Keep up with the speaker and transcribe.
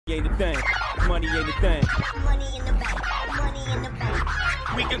ain't the thing. Money ain't the thing. Money in the bank. Money in the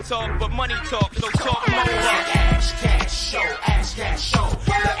bank. We can talk, but money talk, so talk more. Ash cash show, ash cash show,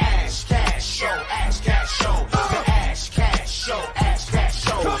 the ash cash show, ash cash show, the ash cash show, ash cash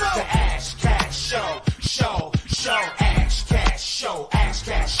show, the ash cash show, show, ash cash show, ash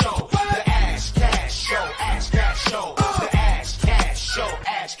cash show, the ash cash show, ash cash show, the ash cash show,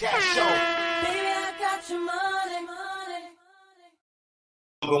 ash cash show. Baby, I got your money.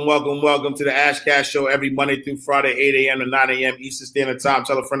 Welcome to the Ash Cash Show every Monday through Friday, 8 a.m. to 9 a.m. Eastern Standard Time.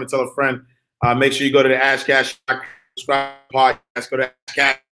 Tell a friend to tell a friend. Make sure you go to the Ash Cash Show, subscribe to the podcast, go to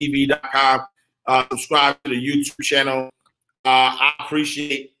ashcashtv.com, subscribe to the YouTube channel. I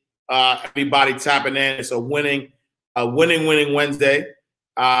appreciate everybody tapping in. It's a winning Wednesday.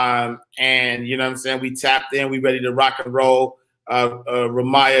 And you know what I'm saying? We tapped in, we ready to rock and roll.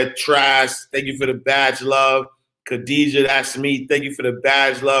 Ramaya Trash, thank you for the badge love. Khadijah, that's me. Thank you for the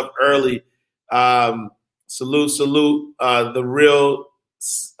badge love early. Salute, the real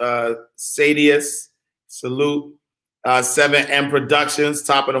Sadius. Salute. 7M Productions,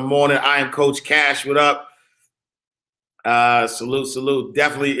 top of the morning. I am Coach Cash. What up? Salute.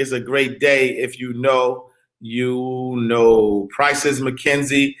 Definitely is a great day if you know. Prices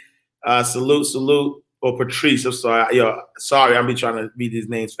McKenzie. Salute. Or Patrice. I'm sorry. Sorry, I'm trying to read these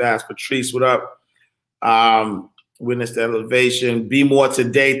names fast. Patrice, what up? Witness the elevation. Be More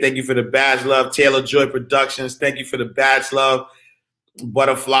Today. Thank you for the badge love. Taylor Joy Productions. Thank you for the badge love.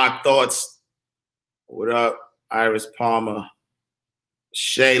 Butterfly Thoughts. What up? Iris Palmer.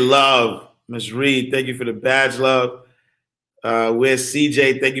 Shay Love. Miss Reed. Thank you for the badge love. Where's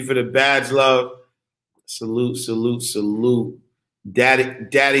CJ? Thank you for the badge love. Salute.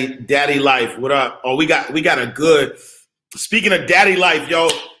 Daddy Life. What up? Oh, we got a good. Speaking of Daddy Life, yo,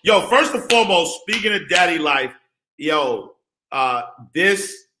 first and foremost, speaking of Daddy Life,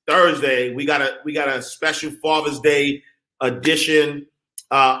 this Thursday we got a special Father's Day edition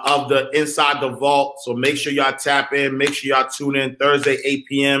of the Inside the Vault. So make sure y'all tap in, make sure y'all tune in Thursday, 8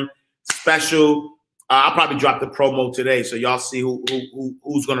 p.m. Special. I'll probably drop the promo today, so y'all see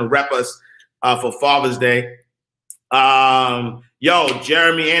who's gonna rep us for Father's Day.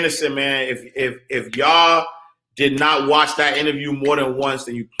 Jeremy Anderson, man, if y'all did not watch that interview more than once,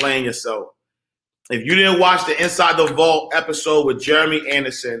 then you playing yourself. If you didn't watch the Inside the Vault episode with Jeremy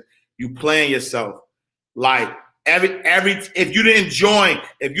Anderson, you playing yourself. Like if you didn't join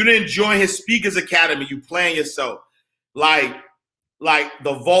his Speakers Academy, you playing yourself. Like the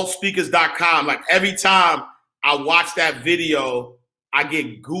vaultspeakers.com. Like every time I watch that video, I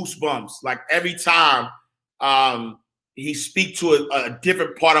get goosebumps. Like every time he speak to a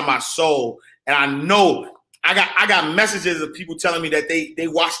different part of my soul, and I know I got messages of people telling me that they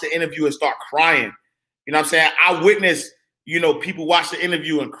watched the interview and start crying. You know what I'm saying? I witnessed, people watch the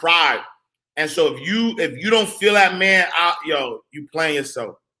interview and cry. And so if you don't feel that man out, you playing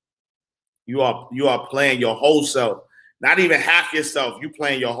yourself. You are playing your whole self. Not even half yourself. You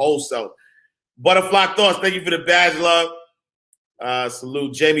playing your whole self. Butterfly Thoughts, thank you for the badge love.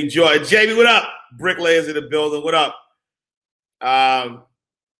 Salute Jamie Joy. Jamie, what up? Bricklayers in the building. What up?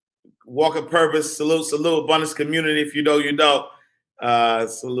 Walk of Purpose, salute, Abundance Community. If you know, you know.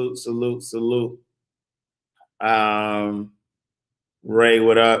 Salute. Ray,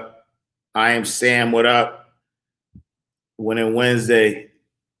 what up? I am Sam, what up? Winning Wednesday.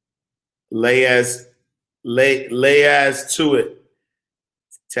 Lay as to it.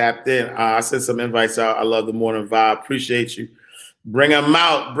 Tapped in. I sent some invites out. I love the morning vibe. Appreciate you. Bring them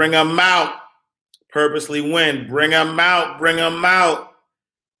out. Purposely win. Bring them out.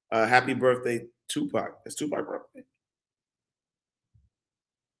 Happy birthday, Tupac. It's Tupac's birthday.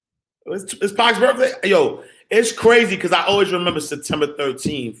 It's Pac's birthday? Yo, it's crazy because I always remember September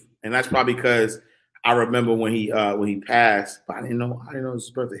 13th, and that's probably because I remember when he passed. But I didn't know it was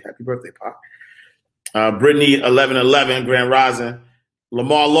his birthday. Happy birthday, Pac. Brittany 1111, Grand Rising.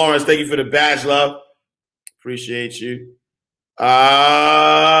 Lamar Lawrence, thank you for the badge, love. Appreciate you.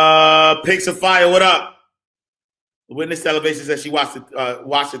 Pics of Fire, what up? Witness Elevation said she watched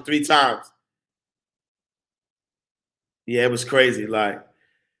it 3 times. Yeah, it was crazy. Like,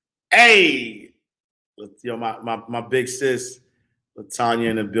 hey, my big sis,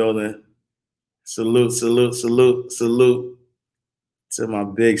 LaTanya in the building. Salute to my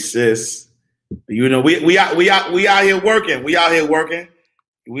big sis. We out here working. We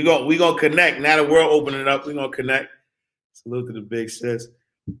gonna connect. Now the world opening up, we gonna connect. Salute to the big sis.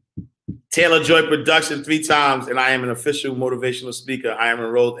 Taylor Joy Production 3 times, and I am an official motivational speaker. I am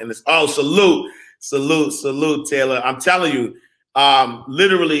enrolled in this. Oh, salute, Taylor. I'm telling you,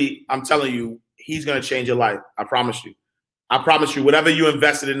 literally, I'm telling you, he's gonna change your life. I promise you. I promise you, whatever you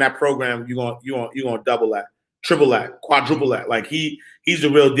invested in that program, you're gonna double that, triple that, quadruple that. Like he's the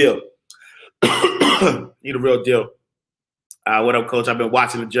real deal. He the real deal. What up, Coach? I've been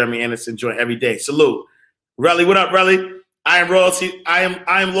watching the Jeremy Anderson joint every day. Salute. Relly, what up, Relly? I am royalty. I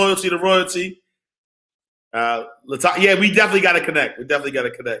am loyalty to royalty. Yeah, we definitely got to connect.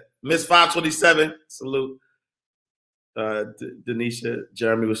 Miss 527, salute. Denisha,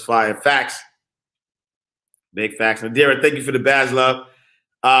 Jeremy was fire. Facts. Big facts. Nadira, thank you for the badge, love.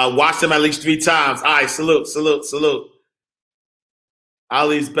 Watched him at least 3 times. All right, salute.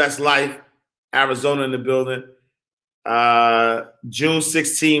 Ali's Best Life, Arizona in the building. June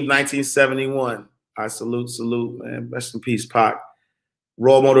 16th, 1971. I salute, man. Rest in peace, Pac.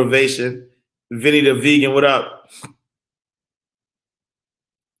 Raw Motivation. Vinny the Vegan, what up?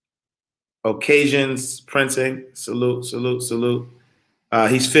 Occasions Printing, salute.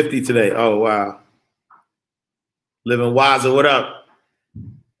 He's 50 today. Oh, wow. Living Wiser, what up?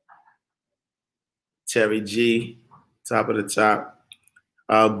 Terry G, top of the top.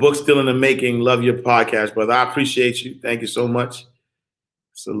 Book Still in the Making, love your podcast, brother. I appreciate you. Thank you so much.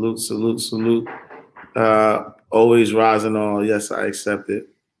 Salute. Always rising on. Yes, I accept it.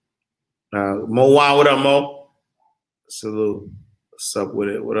 Mo Wan, what up, Mo? Salute. What's up with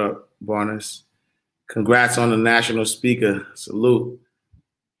it? What up, Barnes? Congrats on the national speaker. Salute.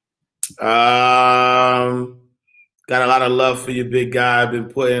 Got a lot of love for you, big guy. I've been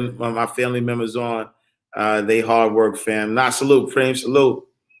putting my family members on. They hard work, fam. Not salute, Prem. Salute.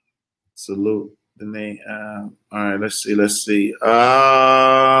 The name. All right, let's see. Let's see.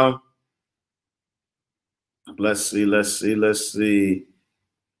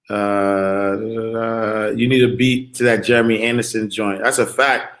 You need a beat to that Jeremy Anderson joint. That's a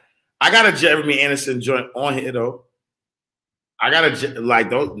fact. I got a Jeremy Anderson joint on here though. I might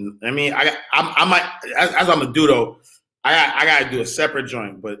as I'm gonna do though. I gotta do a separate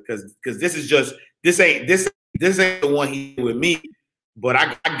joint, but because this ain't the one he did with me. But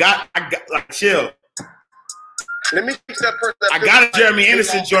I got like chill. Let me fix that person. I got a Jeremy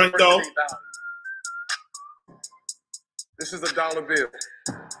Anderson joint though. This is a dollar bill.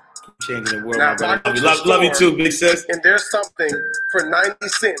 Changing the world. Now, Love you too, big sis. And there's something for 90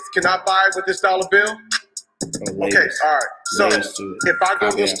 cents. Can I buy it with this dollar bill? Okay, all right. So if I go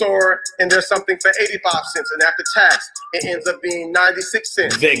to the store and there's something for 85 cents and after tax, it ends up being 96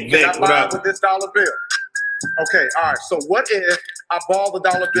 cents. Vic, can I buy it with this dollar bill? Okay, all right. So what if I ball the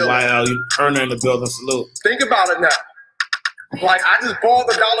dollar bill? YL, you earner in the building, salute. Think about it now. Like, I just balled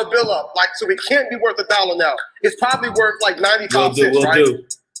the dollar bill up. Like, so it can't be worth $1 now. It's probably worth like 95 cents, right?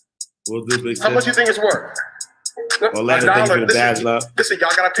 We'll do, big sis. How much you think it's worth? Orlando, thank you for the badge, love. Listen,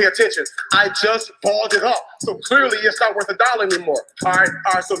 y'all gotta pay attention. I just balled it up. So clearly it's not worth $1 anymore. All right,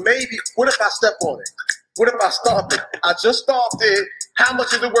 so maybe, what if I step on it? What if I stomp it? I just stomped it. How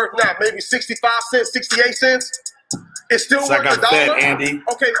much is it worth now? Maybe 65 cents, 68 cents? It's still worth $1. Andy.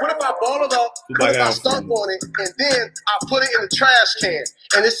 Okay, what if I ball it up? What if I stomp on it and then I put it in the trash can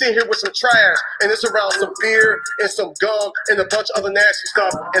and it's in here with some trash and it's around some beer and some gum and a bunch of other nasty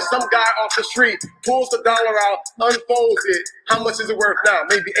stuff and some guy off the street pulls the dollar out, unfolds it. How much is it worth now?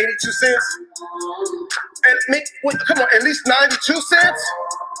 Maybe 82 cents? And come on, at least 92 cents?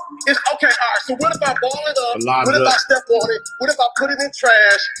 It's okay, all right, so what if I ball it up? What if I step on it? What if I put it in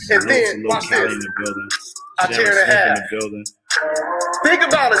trash and then, watch this, I tear it in half? Think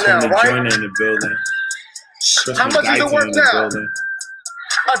about it now, right? In the building. How much is it worth now?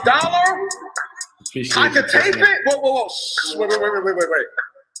 $1? I could tape it? Whoa. Shh. Wait.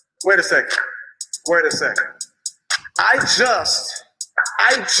 Wait a second. I just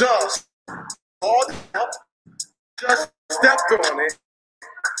balled it up, just stepped on it.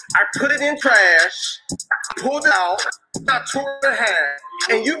 I put it in trash, pulled it out, I tore it in half.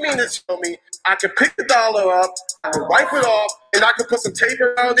 And you mean to tell me I can pick the dollar up, I can wipe it off, and I can put some tape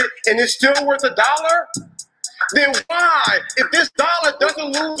around it, and it's still worth $1? Then why, if this dollar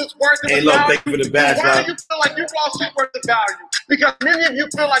doesn't lose its worth of value, thank you for the badge, why do you feel like you've lost your worth of value? Because many of you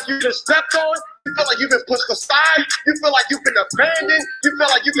feel like you just stepped on, you feel like you've been pushed aside, you feel like you've been abandoned, you feel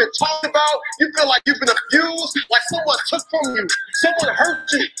like you've been talked about, you feel like you've been abused, like someone took from you, someone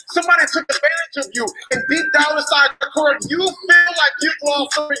hurt you, somebody took advantage of you, and deep down inside the core, you feel like you've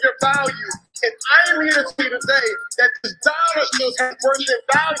lost some of your value. And I am here to tell you today that this dollar still has worth and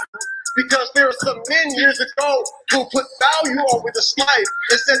value. Because there are some men years ago who put value on with this life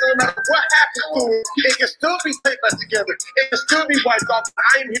and said no matter what happens to it, it can still be taken back together. It can still be wiped off.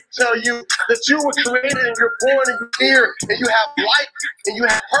 I am here to tell you that you were created and you're born and you're here and you have life and you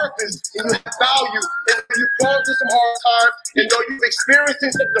have purpose and you have value. And when you've gone through some hard times and though you've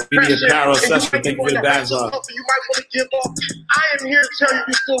experienced some depression and you might want to give up, I am here to tell you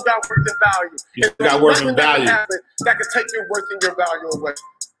you still got worth and value. You got worth and value. That can take your worth and your value away.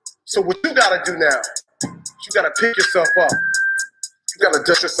 So what you gotta do now, you gotta pick yourself up. You gotta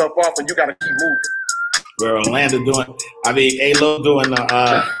dust yourself off and you gotta keep moving. Where Orlando A-Lo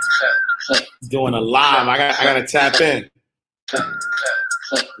doing a live. I gotta tap in.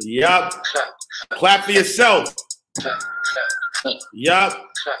 Yup. Clap for yourself. Yup.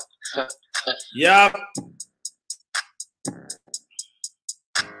 Yup.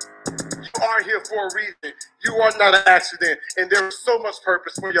 You are here for a reason. You are not an accident, and there is so much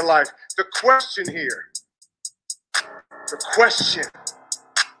purpose for your life. The question here, is,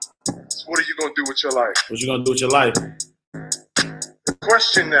 what are you gonna do with your life? What you gonna do with your life? The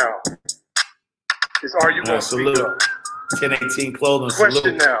question now is, are you gonna speak up? 1018 clothing. The question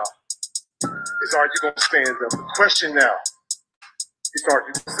Salute. now is, are you gonna stand up? The question now is, are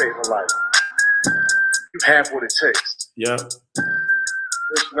you gonna save a life? You have what it takes. Yep.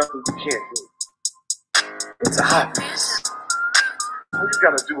 There's nothing you can't do. It's obvious. All you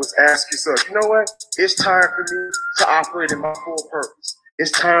gotta do is ask yourself, you know what? It's time for me to operate in my full purpose.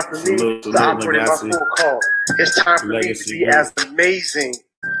 It's time for me to operate in my full call. It's time for me to be as amazing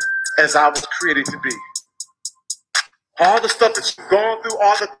as I was created to be. All the stuff that you've gone through,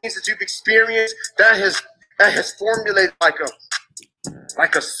 all the things that you've experienced, that has formulated like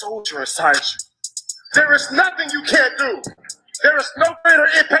a soldier inside you. There is nothing you can't do. There is no greater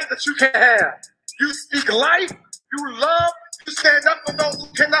impact that you can have. You speak life, you love, you stand up for those who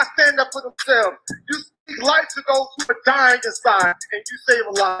cannot stand up for themselves. You speak life to those who are dying inside, and you save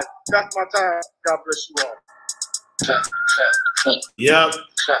a life. That's my time. God bless you all. Yep.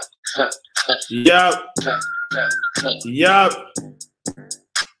 Yep. Yep.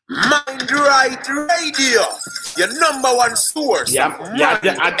 Mind Right Radio, your number one source. Yeah, I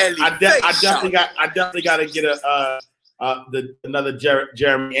definitely got to get another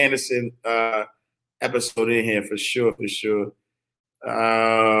Jeremy Anderson episode in here for sure.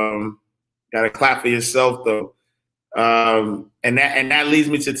 Got to clap for yourself though, and that leads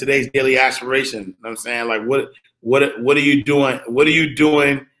me to today's daily aspiration. You know what I'm saying, like, what are you doing? What are you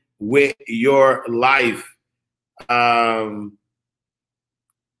doing with your life?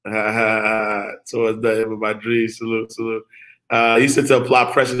 Towards the end of my dreams. Salute. You said to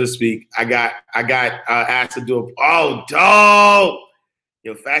apply pressure this week. I got asked to do dope.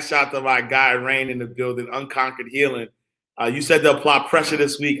 Yo, fat shout to my guy Rain in the building, Unconquered Healing. You said to apply pressure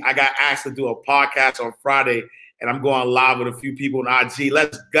this week. I got asked to do a podcast on Friday, and I'm going live with a few people on IG.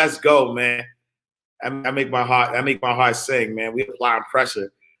 Let's go, man. I make my heart sing, man. We applying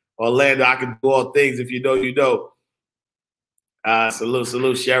pressure. Orlando, I can do all things. If you know, you know.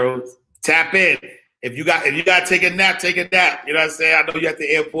 Salute, Cheryl. Tap in. If you got to take a nap, take a nap. You know what I'm saying? I know you at the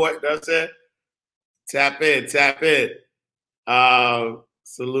airport. You know what I'm saying? Tap in.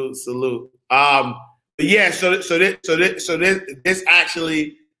 Salute. But yeah, so this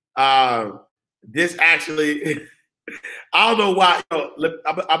actually I don't know why. I'm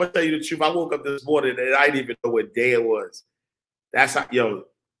gonna tell you the truth. I woke up this morning and I didn't even know what day it was. That's how, yo.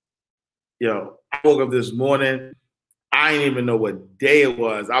 I woke up this morning. I didn't even know what day it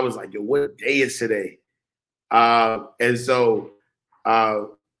was. I was like, yo, what day is today? And so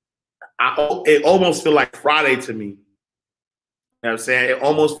it almost feel like Friday to me. You know what I'm saying? It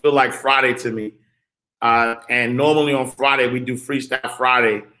almost feel like Friday to me. And normally on Friday, we do Freestyle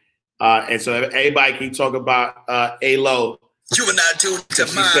Friday. And so everybody can talk about A-Lo. You and I tuned to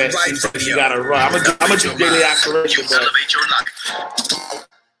Mind Right Radio. You gotta run. I'm gonna do daily aspiration. You elevate your life.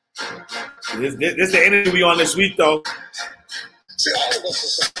 This the energy we on this week, though. See, all of us are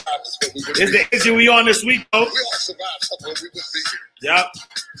survivors. This the energy we on this week, though. We all survived somewhere we wouldn't be here. Yep.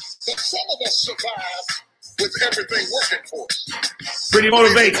 But some of us survived with everything working for us. Pretty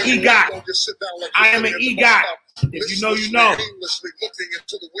motivated. EGOT. I am an EGOT. If you know, you know. Aimlessly looking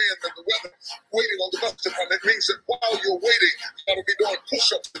into the wind and the weather, waiting on the bus to run. That means that while you're waiting, you gotta be doing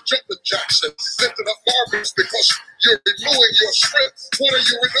push-ups and jumping jacks and lifting up barbells because you're renewing your strength. What are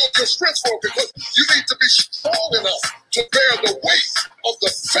you renewing your strength for? Because you need to be strong enough to bear the weight of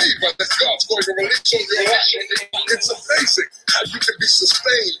the favor that God's going to release on your life. It's amazing how you can be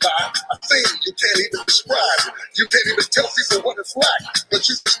sustained by a thing you can't even describe. You can't even tell people what it's like, but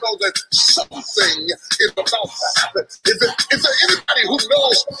you just know that something is about to happen. Is there anybody who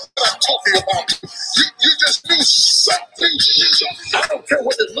knows what I'm talking about? You just knew something. I don't care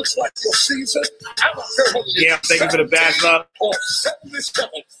what it looks like your season. I don't care whether you're thank you for the bad luck. Or 77.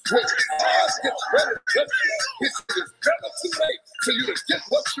 When God gets ready to bless you, it's never too late for you to get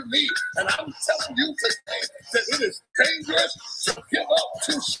what you need. And I'm telling you today that it is dangerous to give up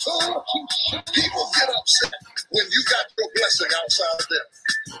too soon. People get upset when you got your blessing outside of them.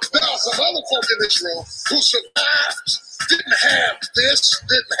 There are some other folk in this room who survived, didn't have this,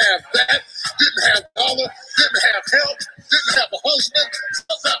 didn't have that, didn't have dollar, didn't have help, didn't have a husband,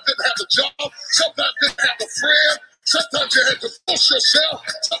 sometimes didn't have a job, sometimes didn't have a friend. Sometimes you had to push yourself.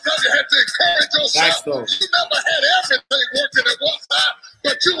 Sometimes you had to encourage yourself. You never had everything working at one time,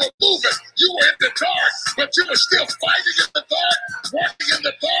 but you were moving. You were in the dark, but you were still fighting in the dark, working in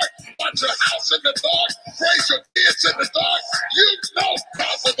the dark, bought your house in the dark, raised your kids in the dark. You know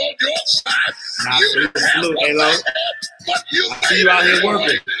God was on your side. You didn't have what they had, but you see you out here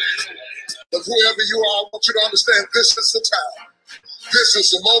working. But whoever you are, I want you to understand this is the time. This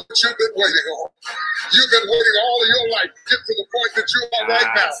is the moment you've been waiting on. You've been waiting all of your life to get to the point that you are right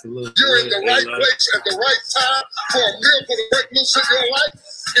now. You're in the right place at the right time for a miracle to break loose in your life.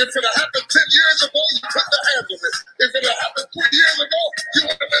 If it had happened 10 years ago, you couldn't have handled it. If it had happened 3 years ago, you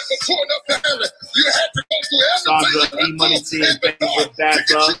would have been mature enough to handle it. You had to go through everything you went through in the dark to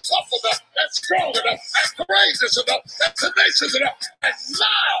get you tough enough and strong enough and courageous enough and tenacious enough. And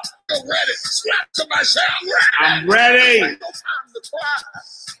now you're ready. Slap somebody, say, I'm ready. I'm ready. Ain't no time to cry.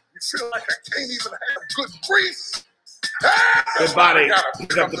 You feel like I can't even have good grief. Good body.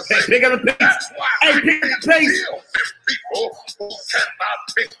 Pick up the pace. Pick up the pace. Hey, pick up the pace. People who cannot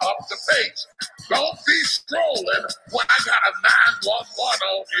pick up the pace. Don't be strolling when I got a 911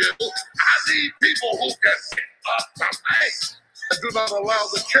 on you. I need people who can pick up the pace. And do not allow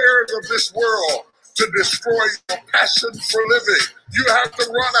the cares of this world to destroy your passion for living. You have to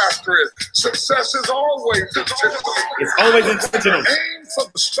run after it. Success is always intentional. It's always intentional. Aim for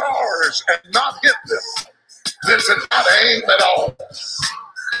the stars and not hit them. This is not aim at all.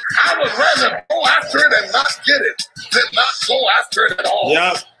 I would rather go after it and not get it than not go after it at all.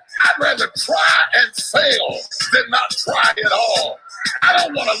 Yep. I'd rather try and fail than not try at all. I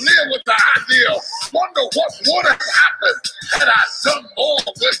don't want to live with the idea, wonder what would have happened had I done more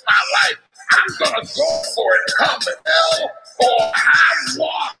with my life. I'm going to go for it, come hell or high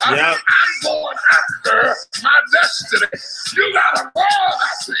water. Yep. I'm going after my destiny. You got to run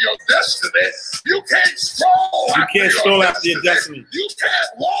after your destiny. You can't stroll after your destiny. You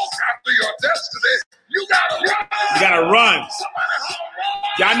can't walk after your destiny. You got to run. You got to run.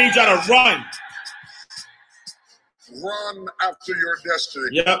 Y'all need y'all to run. Run after your destiny.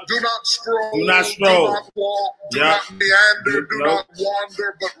 Yep. Do not stroll. Do not stroll. Do not walk. Do Yep. not meander. Do not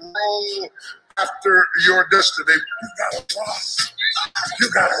wander, but roll after your destiny. You gotta run. You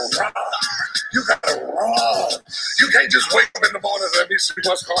gotta run. You gotta run. You can't just wake up in the morning and let me see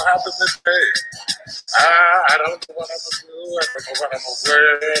what's gonna happen this day. I don't know what I'm gonna do. I don't know what I'm gonna wear.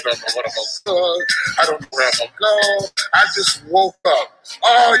 I don't know what I'm gonna cook. I don't know where I'm gonna go. I just woke up.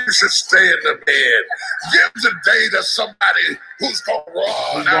 Oh, you should stay in the bed. Give the day to somebody who's gonna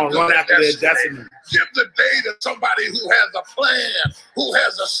run after their destiny. Give the day to somebody who has a plan, who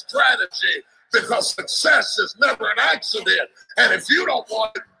has a strategy, because success is never an accident. And if you don't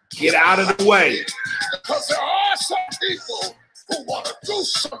want it, get out of the way. Because there are some people who want to do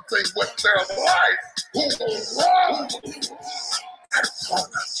something with their life, who will run. You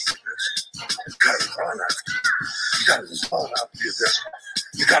gotta run after your destiny. You gotta run after your destiny.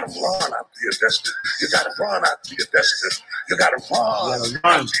 You gotta run after your destiny. You gotta run after your destiny. You gotta run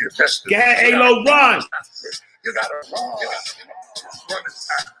after your destiny. Get Alo, run. You gotta run.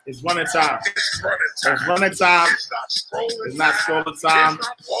 It's running time. It's running time. It's running time. It's not strolling. It's not strolling time.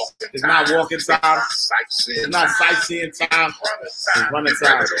 It's not walking time. It's not sightseeing time. It's running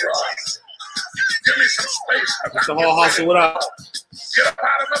time. Give me some space. It's the whole hustle. What up? Get up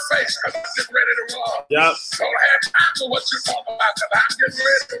out of my face, because I'm getting ready to run. Yep. Don't have time for what you're talking about, because I'm getting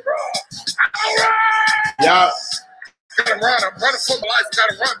ready to run. All right. Yep. Gotta run. I'm running for my life.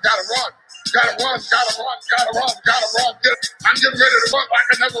 Gotta run. Gotta run. Gotta run. Gotta run. Gotta run. Gotta run. I'm getting ready to run like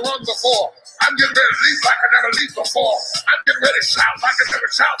I never run before. I'm getting ready to leap like I never leaped before. I'm getting ready to shout like I never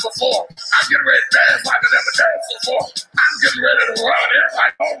shout before. I'm getting ready to dance like I never danced before. I'm getting ready to run.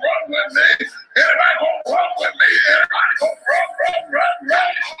 Everybody gonna run with me. Everybody gonna run with me. Everybody gonna run.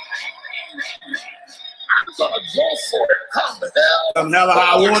 I'm gonna go for Some hella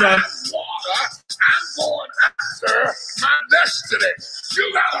high water. I'm going after my destiny. You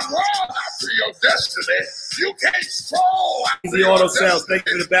gotta run after your destiny. You can't stroll after Easy your auto destiny. sales. Thank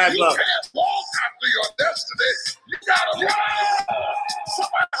you for the bag You up. can't walk after your destiny. You gotta run.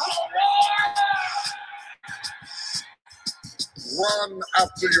 Somebody holler, run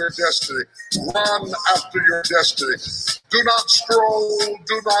after your destiny. Run after your destiny. Do not stroll,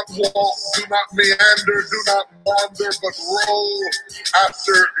 do not walk, do not meander, do not wander, but roll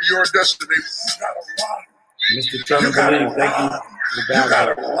after your destiny. You gotta run. Mr. Trevor Believe, thank you for the You bag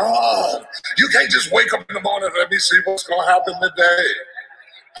gotta up. run. You can't just wake up in the morning and let me see what's gonna happen today.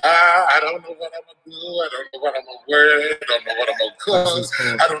 I don't know what I'm gonna do. I don't know what I'm gonna wear. I don't know what I'm gonna cook.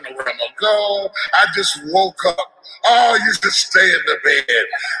 I don't know where I'm gonna go. I just woke up. Oh, you should stay in the bed.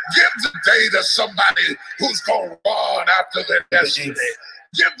 Give the day to somebody who's gonna run after their destiny.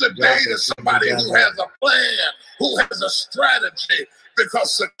 Give the day to somebody who has a plan, who has a strategy,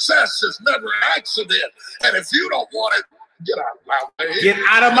 because success is never an accident. And if you don't want it, get out of my way. Get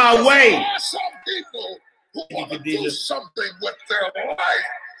out of my way. There are some people who want to do something with their life,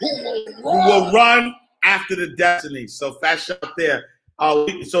 who will run after the destiny. So fast shot there.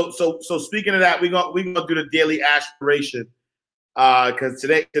 So speaking of that, we're gonna do the daily aspiration. Because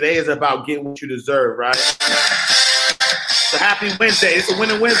today is about getting what you deserve, right? So happy Wednesday. It's a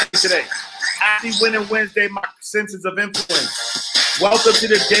winning Wednesday today. Happy winning Wednesday, my senses of influence. Welcome to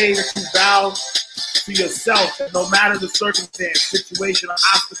the day that you vow to yourself that no matter the circumstance, situation, or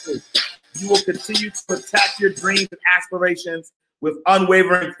obstacle, you will continue to attack your dreams and aspirations with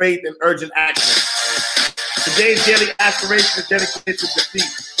unwavering faith and urgent action. Today's daily aspiration is dedicated to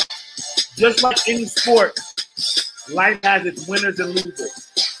defeat. Just like any sport, life has its winners and losers.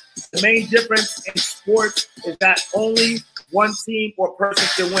 The main difference in sports is that only one team or person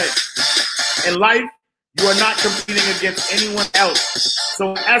can win. In life, you are not competing against anyone else.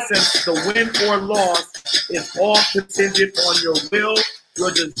 So in essence, the win or loss is all contingent on your will,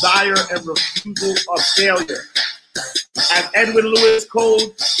 your desire, and refusal of failure. As Edwin Lewis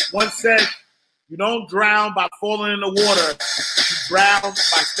Cole once said, you don't drown by falling in the water, you drown by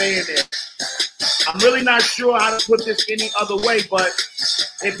staying there. I'm really not sure how to put this any other way, but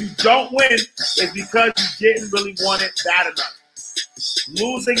if you don't win, it's because you didn't really want it bad enough.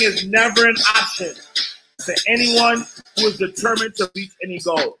 Losing is never an option to anyone who is determined to reach any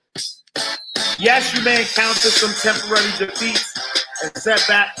goal. Yes, you may encounter some temporary defeats and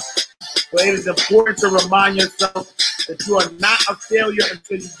setbacks, but it is important to remind yourself that you are not a failure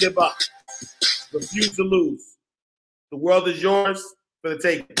until you give up. Refuse to lose. The world is yours for the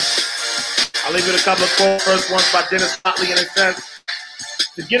taking. I'll leave you with a couple of quotes. First one's by Dennis Hotley, and it says,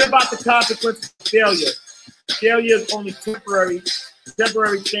 forget about the consequences of failure. Failure is only temporary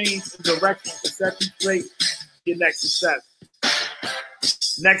change in direction to set you straight to your next success.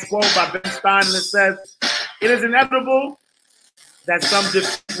 Next quote by Ben Stein, and it says, it is inevitable that some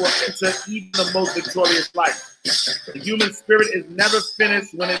defeat will enter even the most victorious life. The human spirit is never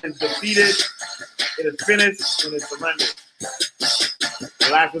finished when it is defeated. It is finished when it's surrendered.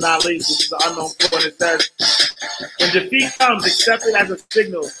 And last but not least, this is the unknown quote, and it says, when defeat comes, accept it as a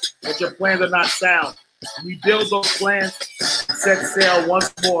signal that your plans are not sound. Rebuild those plans and set sail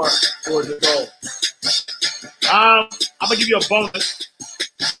once more towards the goal. I'm going to give you a bonus.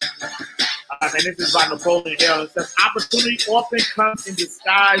 And this is by Napoleon Hill. It says, opportunity often comes in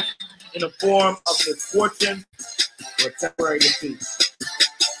disguise in the form of misfortune or temporary defeat.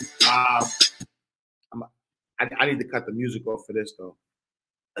 I need to cut the music off for this, though.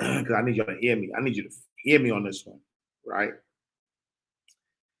 Because I need you to hear me. I need you to hear me on this one, right?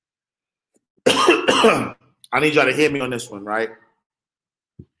 I need y'all to hear me on this one, right?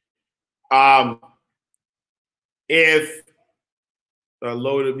 If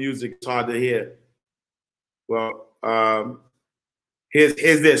lower the music, it's hard to hear. Well, here's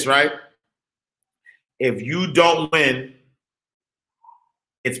this, right? If you don't win,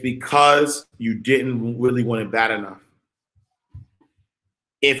 it's because you didn't really want it bad enough.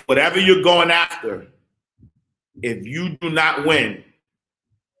 If whatever you're going after, if you do not win,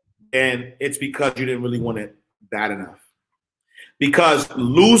 then it's because you didn't really want it bad enough. Because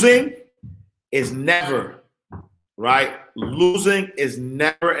losing is never, right? Losing is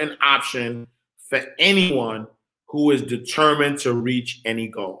never an option for anyone who is determined to reach any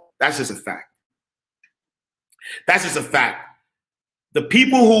goal. That's just a fact. That's just a fact. The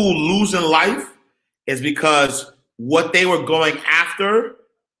people who lose in life is because what they were going after,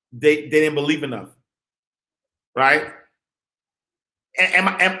 they didn't believe enough, right? Am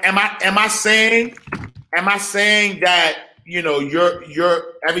I saying that, you know, your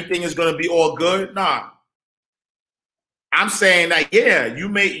everything is going to be all good? Nah. I'm saying that you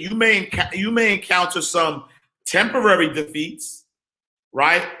may encounter some temporary defeats,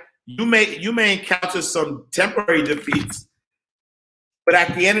 right? You may encounter some temporary defeats, but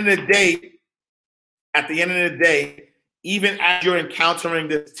at the end of the day, even as you're encountering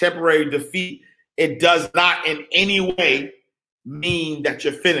this temporary defeat, it does not in any way mean that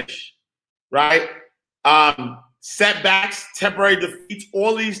you're finished, right? Setbacks, temporary defeats,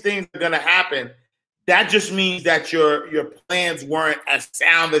 all these things are going to happen. That just means that your plans weren't as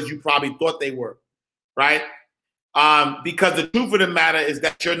sound as you probably thought they were, right? Because the truth of the matter is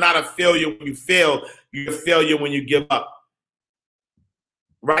that you're not a failure when you fail. You're a failure when you give up,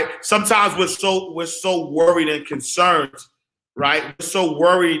 right? Sometimes we're so worried and concerned, right? We're so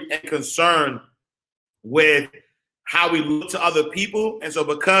worried and concerned with how we look to other people, and so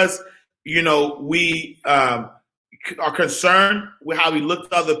because we are concerned with how we look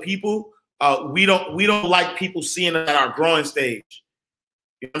to other people, we don't like people seeing us at our growing stage.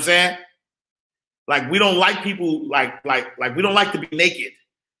 You know what I'm saying? Like we don't like people like we don't like to be naked,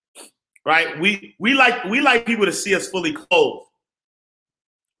 right? We like people to see us fully clothed.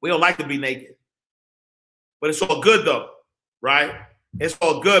 We don't like to be naked, but it's all good though, right? It's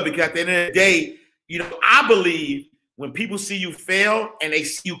all good because at the end of the day, I believe when people see you fail and they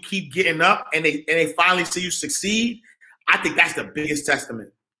see you keep getting up and they finally see you succeed, I think that's the biggest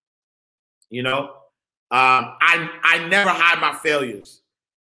testament. I never hide my failures.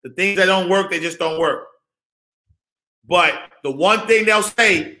 The things that don't work, they just don't work. But the one thing they'll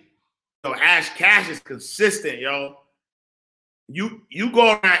say, Ash Cash is consistent, yo. You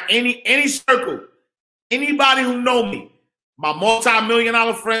go around any circle, anybody who know me, my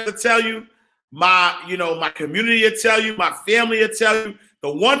multi-million-dollar friends will tell you, my community will tell you, my family will tell you,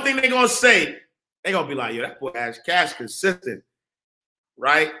 the one thing they're gonna say, they're gonna be like, yo, that boy Ash Cash consistent,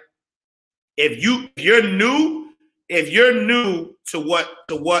 right? If you're new to what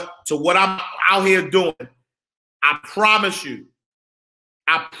I'm out here doing, I promise you,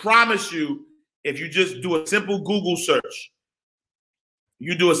 if you just do a simple Google search,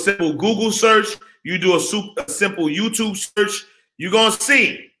 you do a simple YouTube search, you're gonna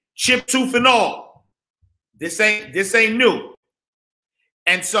see chip tooth and all. This ain't new.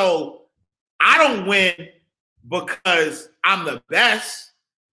 And so I don't win because I'm the best.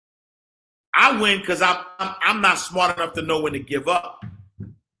 I win because I'm not smart enough to know when to give up.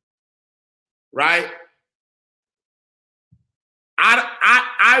 Right?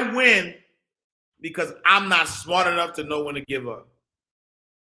 I win because I'm not smart enough to know when to give up.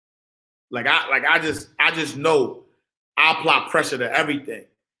 I just know I apply pressure to everything.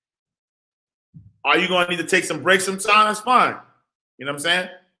 Are you gonna need to take some breaks sometime? That's fine. You know what I'm saying?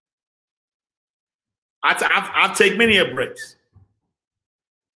 I'll take many a breaks.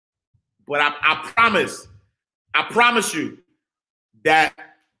 But I promise you that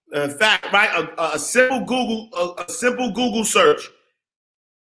in fact, right? A simple Google search.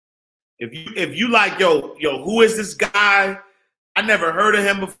 If you like, yo, who is this guy? I never heard of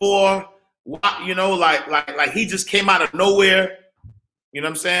him before. Like he just came out of nowhere. You know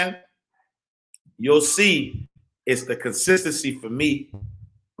what I'm saying? You'll see it's the consistency for me.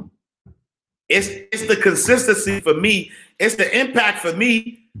 It's the consistency for me. It's the impact for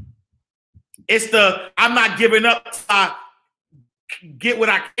me. It's the I'm not giving up till I get what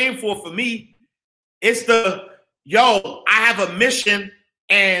I came for me. It's the I have a mission,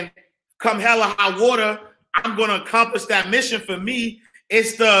 and come hell or high water, I'm going to accomplish that mission for me.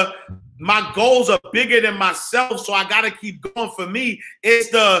 It's the my goals are bigger than myself, so I got to keep going for me. It's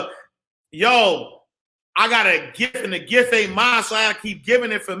the I got a gift, and the gift ain't mine, so I got to keep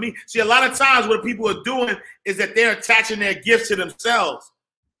giving it for me. See, a lot of times what people are doing is that they're attaching their gifts to themselves.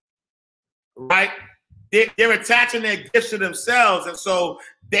 Right? They're attaching their gifts to themselves, and so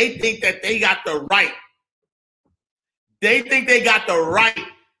they think that they got the right. They think they got the right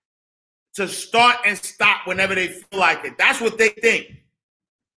to start and stop whenever they feel like it. That's what they think.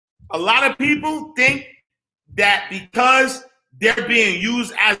 A lot of people think that because they're being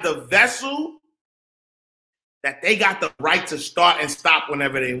used as the vessel, that they got the right to start and stop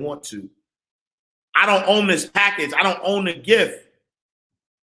whenever they want to. I don't own this package. I don't own the gift.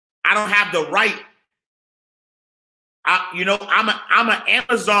 I don't have the right. I'm an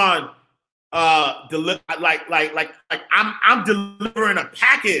Amazon I'm delivering a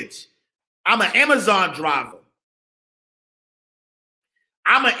package. I'm an Amazon driver.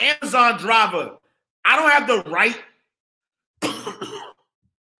 I'm an Amazon driver. I don't have the right.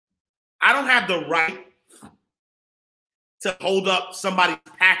 I don't have the right to hold up somebody's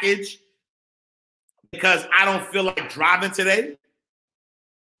package because I don't feel like driving today.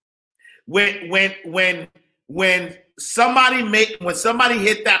 When when somebody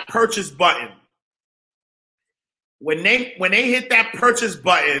hit that purchase button, when they hit that purchase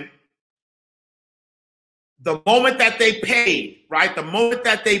button, the moment that they paid, right? The moment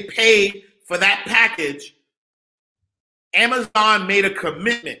that they paid for that package, Amazon made a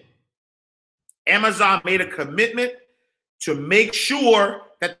commitment. Amazon made a commitment to make sure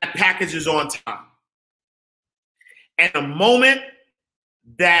that that package is on time. And the moment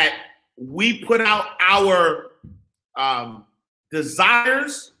that we put out our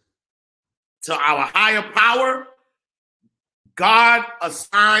desires to our higher power, God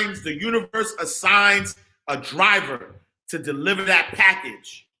assigns, the universe assigns a driver to deliver that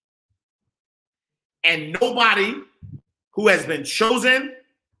package. And nobody who has been chosen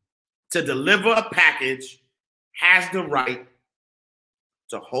to deliver a package has the right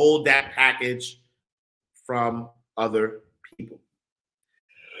to hold that package from other people.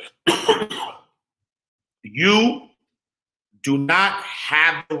 You do not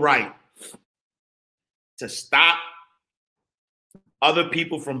have the right to stop other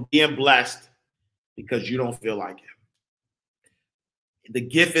people from being blessed because you don't feel like it. The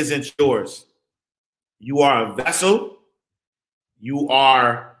gift isn't yours. You are a vessel. You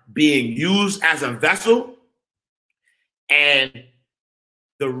are being used as a vessel. And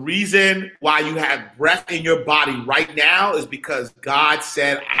the reason why you have breath in your body right now is because God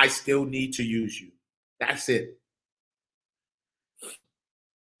said, I still need to use you. That's it.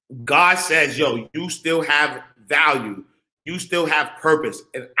 God says, yo, you still have value. You still have purpose,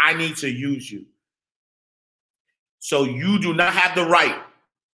 and I need to use you. So you do not have the right.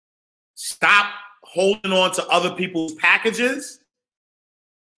 Stop holding on to other people's packages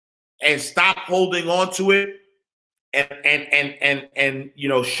and stop holding on to it and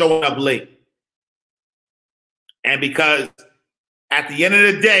showing up late. And because at the end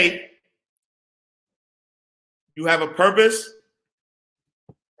of the day, you have a purpose.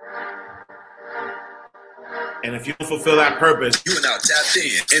 And if you don't fulfill that purpose, you are now tapped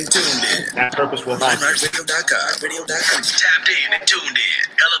in and tuned in. That purpose will haunt you. MindRightRadio.com. Radio.com. Tapped in and tuned in.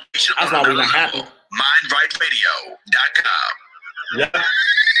 Elevation That's on why we're another not happy. level. MindRightRadio.com. Yeah.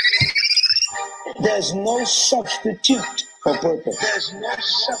 There's no substitute for purpose. There's no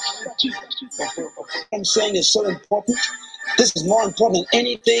substitute for purpose. What I'm saying is so important. This is more important than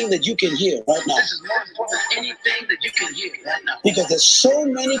anything that you can hear right now. This is more important than anything that you can hear right now. Because there's so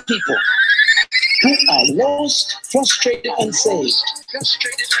many people who are lost, frustrated, and saved.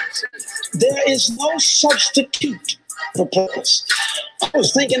 There is no substitute for purpose. I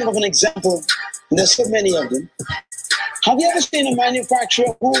was thinking of an example, and there's so many of them. Have you ever seen a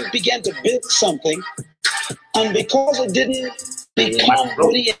manufacturer who began to build something, and because it didn't become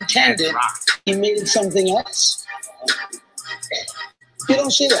what he intended, he made it something else? You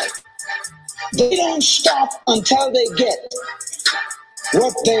don't see that. They don't stop until they get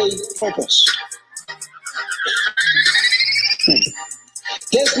what they purpose.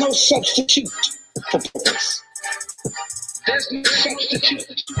 There's no substitute for purpose. There's no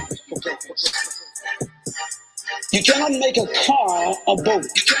substitute for purpose. You cannot make a car a boat.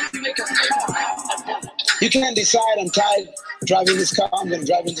 You can't decide, I'm tired driving this car, I'm going to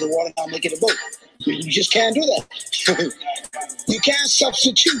drive into the water and I'll make it a boat. You just can't do that. You can't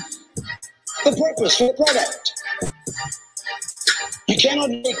substitute the purpose for the product. You cannot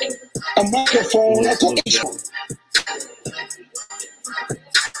make a microphone a cooking phone.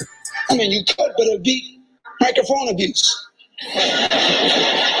 I mean, you could, but it'd be microphone abuse.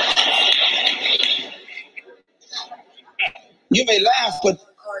 You may laugh, but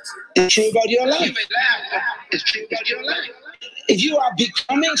it's true about your life. It's true about your life. If you are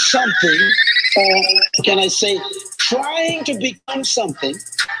becoming something, or can I say, trying to become something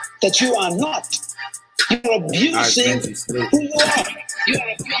that you are not, you're abusing who you are. You're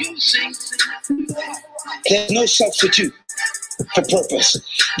abusing who you are. There's no substitute for purpose.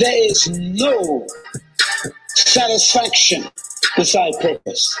 There is no satisfaction beside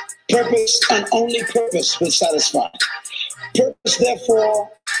purpose. Purpose and only purpose will satisfy. Purpose, therefore,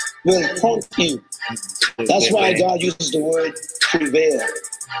 will haunt you. That's why God uses the word prevail.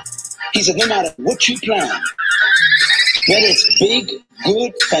 He said, no matter what you plan, whether it's big,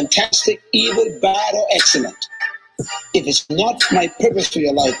 good, fantastic, evil, bad, or excellent, if it's not my purpose for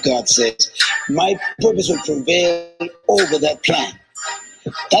your life, God says, my purpose will prevail over that plan.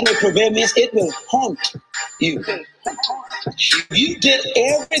 That will prevail means it will haunt you. If you did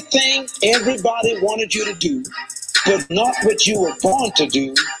everything everybody wanted you to do, but not what you were born to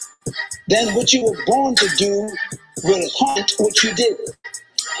do, then what you were born to do will haunt what you did.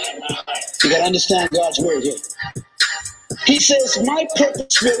 You got to understand God's word here. He says, my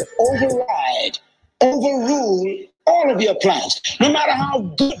purpose will override, overrule all of your plans, no matter how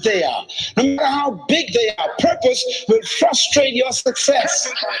good they are, no matter how big they are. Purpose will frustrate your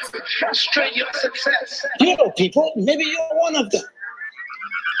success. You know people, maybe you're one of them.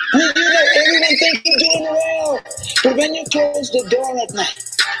 You know, everyone thinks you're doing well. But when you close the door at night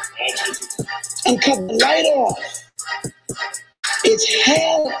and cut the light off, it's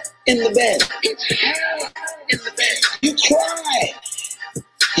hell in the bed. You cry.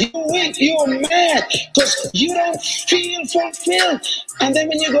 You weak, you're mad because you don't feel fulfilled. And then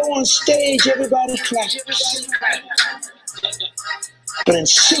when you go on stage, everybody claps. But in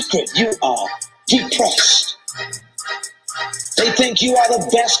secret, you are depressed. They think you are the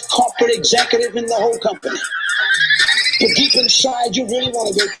best corporate executive in the whole company. But deep inside, you really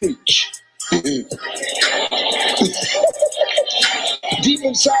want to go preach. Deep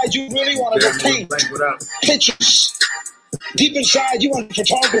inside, you really want to go paint pictures. Deep inside, you want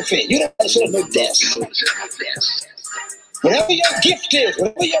photography. You don't want to sit at no desk. Whatever your gift is,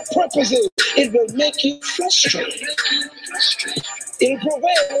 whatever your purpose is, it will make you frustrated. It'll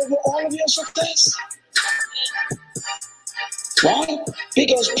prevail over all of your success. Why?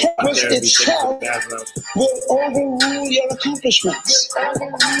 Because purpose itself will overrule your accomplishments.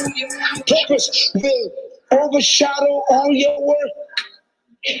 Purpose will overshadow all your work.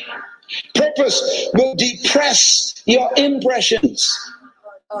 Purpose will depress your impressions.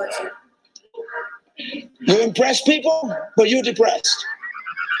 You impress people, but you're depressed.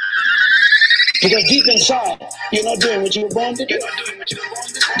 Because deep inside, you're not doing what you were born to do.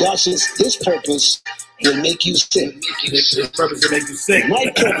 God says, this purpose will make you sick. This purpose will make you sick.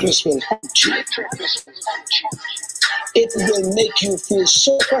 My purpose will haunt you. It will make you feel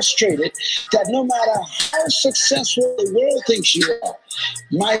so frustrated that no matter how successful the world thinks you are,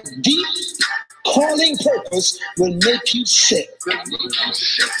 my deep calling purpose will make you sick.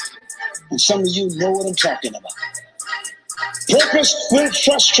 And some of you know what I'm talking about. Purpose will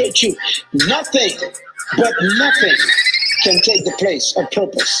frustrate you. Nothing, but nothing can take the place of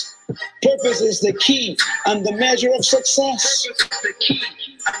purpose. Purpose is the key and the measure of success.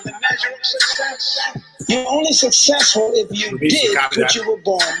 You're only successful if you did what you were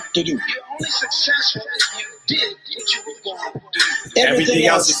born to do. Everything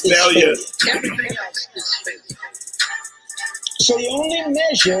else is failure. So you only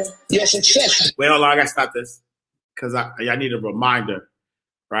measure your success. Wait, hold on, I gotta stop this because I need a reminder,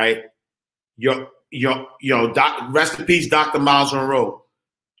 right? Rest in peace, Dr. Miles Monroe.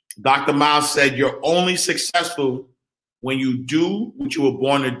 Dr. Miles said you're only successful when you do what you were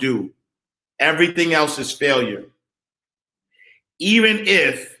born to do. Everything else is failure. Even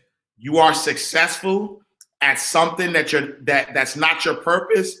if you are successful at something that's not your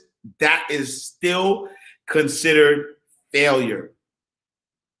purpose, that is still considered failure.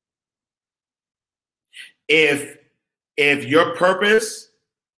 If your purpose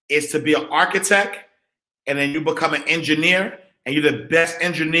is to be an architect and then you become an engineer and you're the best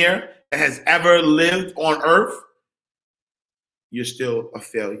engineer that has ever lived on earth, you're still a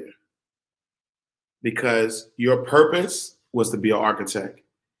failure. Because your purpose was to be an architect.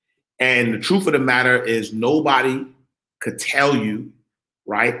 And the truth of the matter is nobody could tell you,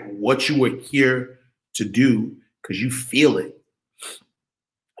 right, what you were here to do because you feel it.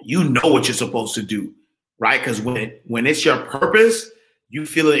 You know what you're supposed to do, right? Because when it's your purpose, you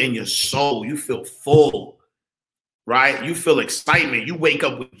feel it in your soul. You feel full, right? You feel excitement. You wake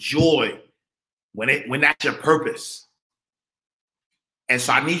up with joy when that's your purpose. And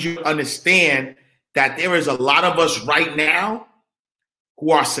so I need you to understand that there is a lot of us right now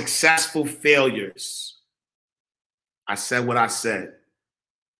who are successful failures. I said what I said.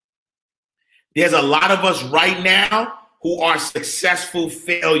 There's a lot of us right now who are successful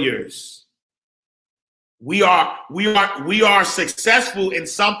failures. We are successful in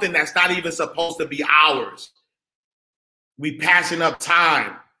something that's not even supposed to be ours. We passing up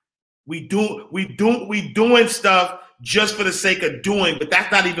time. We doing stuff just for the sake of doing, but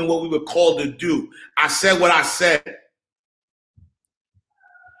that's not even what we were called to do. I said what I said.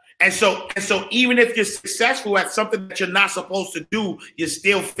 And so even if you're successful at something that you're not supposed to do, you're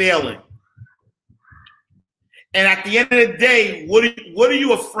still failing. And at the end of the day, what are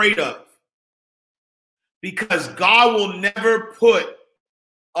you afraid of? Because God will never put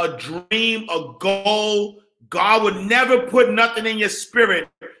a dream, a goal. God would never put nothing in your spirit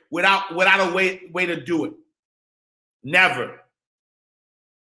without a way to do it. Never.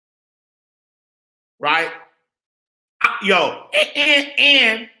 Right? Yo,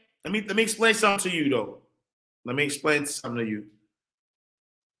 and let me explain something to you though. Let me explain something to you.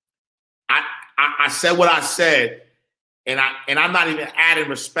 I said what I said, and I'm not even adding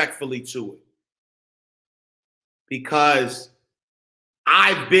respectfully to it. because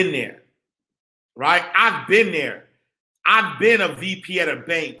I've been there, right? I've been there. I've been a VP at a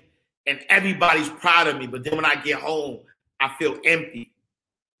bank and everybody's proud of me. But then when I get home, I feel empty.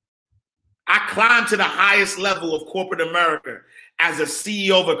 I climbed to the highest level of corporate America as a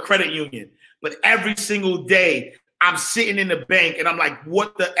CEO of a credit union. But every single day, I'm sitting in the bank and I'm like,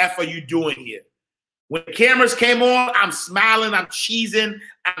 what the F are you doing here? When the cameras came on, I'm smiling, I'm cheesing,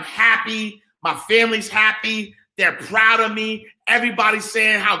 I'm happy. My family's happy. They're proud of me. Everybody's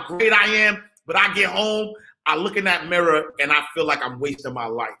saying how great I am. But I get home, I look in that mirror and I feel like I'm wasting my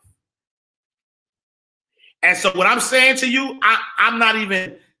life. And so what I'm saying to you, I'm not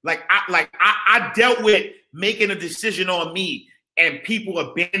even I dealt with making a decision on me and people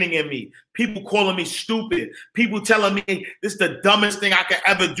abandoning me, people calling me stupid, people telling me this is the dumbest thing I could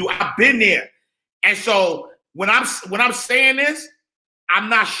ever do. I've been there. And so when I'm saying this, I'm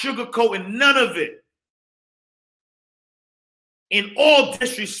not sugarcoating none of it. In all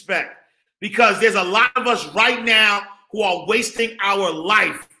disrespect, because there's a lot of us right now who are wasting our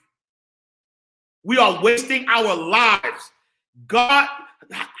life. We are wasting our lives. God,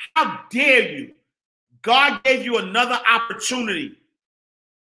 how dare you? God gave you another opportunity,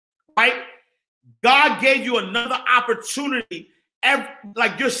 right? God gave you another opportunity.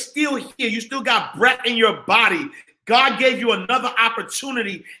 Like you're still here. You still got breath in your body. God gave you another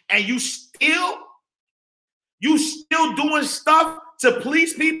opportunity and you still doing stuff to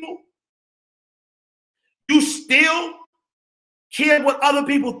please people? You still care what other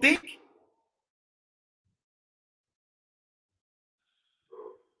people think?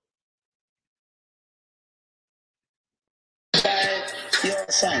 Your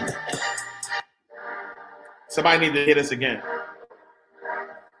son. Somebody need to hear this again.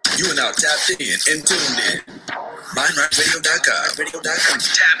 You are now tapped in and tuned in. MindRightRadio.com.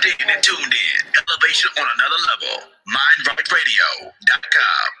 Tapped in and tuned in. Elevation on another level.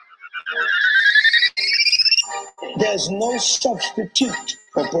 MindRightRadio.com. There's no substitute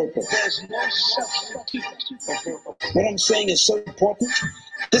for purpose. There's no substitute for purpose. What I'm saying is so important.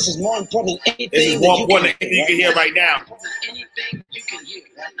 This is more important than anything. This is more important than anything you can hear right now. Anything you can hear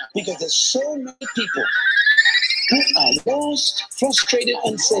right now. Because there's so many people who are lost, frustrated,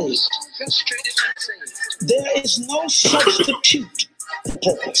 unsaved. There is no substitute for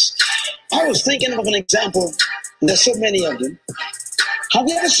purpose. I was thinking of an example. There's so many of them. Have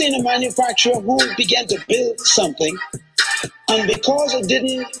you ever seen a manufacturer who began to build something, and because it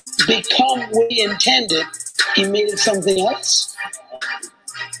didn't become what he intended, he made it something else?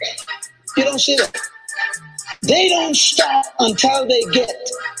 You don't see that. They don't stop until they get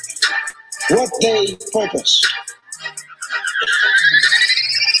what they purpose.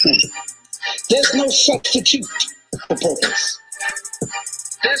 There's no substitute for purpose.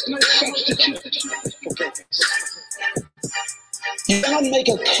 There's no substitute for purpose. You cannot make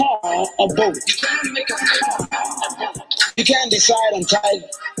a car a boat. You can't decide, I'm tired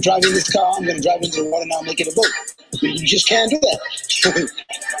driving this car, I'm going to drive into the water, now make it a boat. You just can't do that.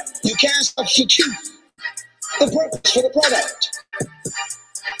 You can't substitute the purpose for the product.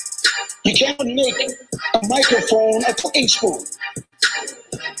 You cannot make a microphone a cooking spoon.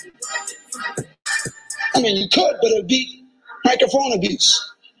 I mean, you could, but it would be microphone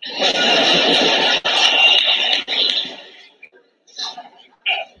abuse.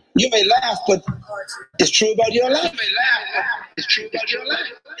 You may laugh, but it's true about your life. It's true about your life.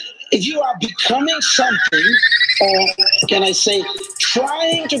 If you are becoming something, or can I say,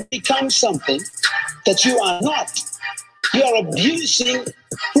 trying to become something that you are not, you are abusing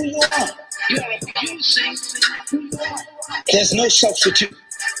who you are. You are abusing who you are. There's no substitute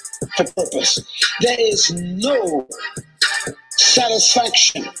for purpose. There is no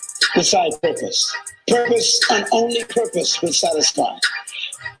satisfaction beside purpose. Purpose and only purpose will satisfy.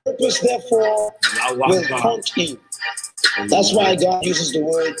 Purpose, therefore, will haunt you. That's why God uses the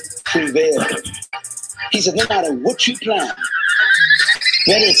word prevail. He said, no matter what you plan,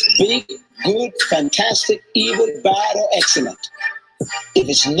 whether it's big, good, fantastic, evil, bad, or excellent, if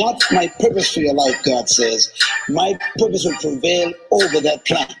it's not my purpose for your life, God says, my purpose will prevail over that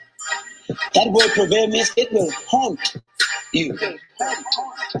plan. That word prevail means it will haunt you.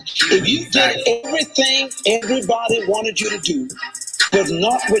 If you did everything everybody wanted you to do, but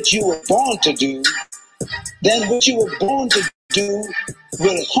not what you were born to do, then what you were born to do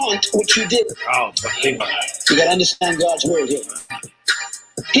will haunt what you did. You got to understand God's word here.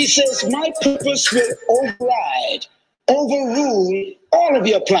 He says, my purpose will overrule all of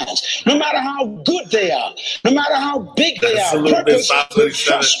your plans, no matter how good they are, no matter how big they are. Purpose will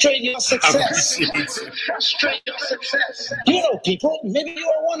frustrate your success. You know people, maybe you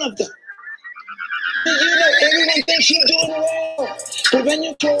are one of them. You know, everyone thinks you're doing well. But when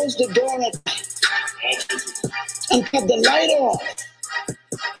you close the door at night and cut the light off,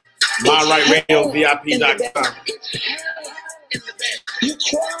 MyRightRadioVIP.com. you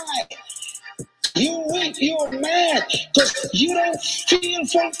cry. You weep, you're mad because you don't feel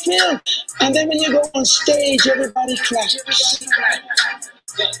fulfilled. And then when you go on stage, everybody claps.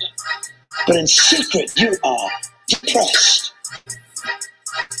 But in secret, you are depressed.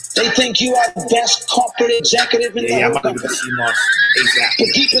 They think you are the best corporate executive in the I'm whole about to company. see Moss ASAP. But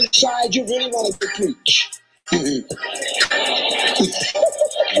deep inside, you really want to preach. That's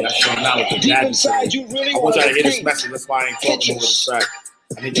showing out with the Deep dad. inside, you really I want want y'all to to hear this paint message. That's why I ain't talking over the pictures. track.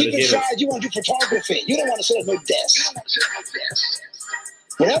 I need y'all Deep to hear this. inside, you want to do photography. You don't want to sit at no desk.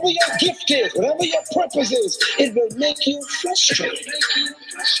 Whatever your gift is, whatever your purpose is, it will make you frustrated.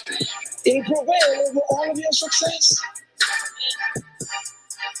 It'll prevail over all of your success.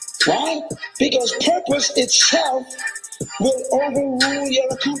 Why? Because purpose itself will overrule your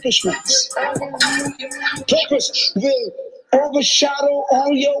accomplishments. Purpose will overshadow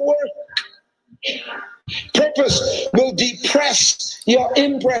all your work. Purpose will depress your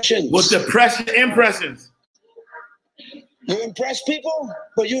impressions. What's depression impressions? You impress people,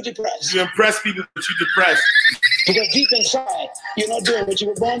 but you depressed. You impress people, but you depressed. Because deep inside, you're not doing what you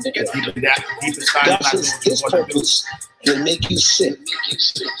were born to do. Deep inside, God you're not says doing this what you want to do. purpose will make you sick.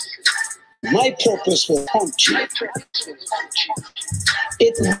 My purpose will haunt you.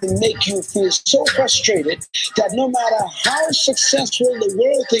 It will make you feel so frustrated that no matter how successful the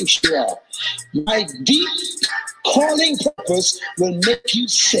world thinks you are, my deep calling purpose will make you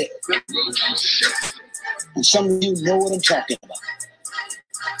sick. And some of you know what I'm talking about.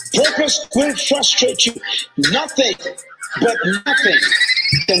 Purpose will frustrate you. Nothing, but nothing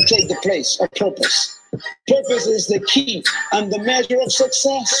can take the place of purpose. Purpose is the key and the measure of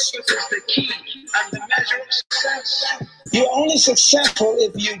success. You're only successful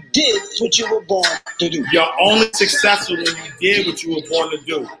if you did what you were born to do. You're only successful when you did what you were born to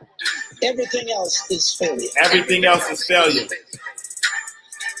do. Everything else is failure. Everything else is failure.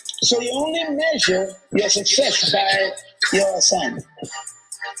 So you only measure your success by your assignment.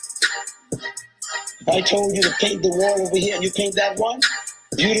 If I told you to paint the wall over here and you paint that one,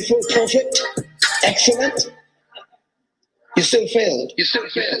 beautiful, perfect, excellent, you still failed.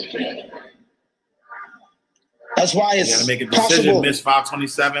 That's why You gotta it's make a decision, possible Miss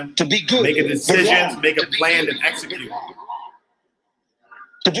 527. to be good, Make a but decision, wrong. make a plan, and execute.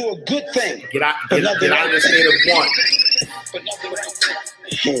 To do a good thing. Get out but not of the state of want.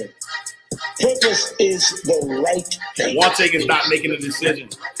 Purpose is the right thing. Wanting is not making a decision.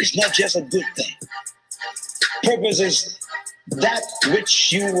 It's not just a good thing. Purpose is that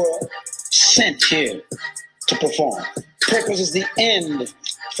which you were sent here to perform. Purpose is the end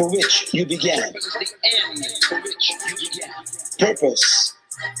for which you began. Purpose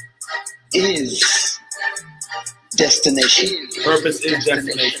is destination. Purpose is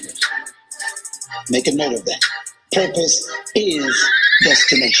destination. Make a note of that. Purpose is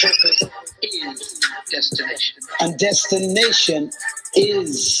destination. And destination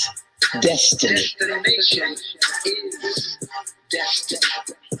is destiny.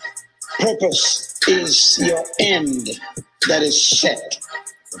 Purpose is your end that is set.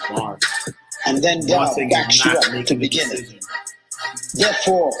 And then God Wanting backs is you not up to making a begin it. decision.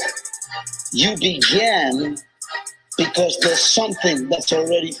 Therefore, you began because there's something that's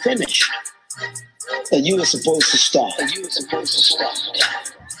already finished that you were supposed to start.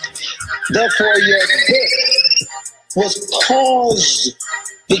 Therefore, your birth was caused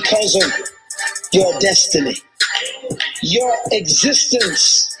because of your destiny. Your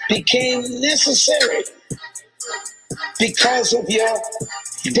existence became necessary because of your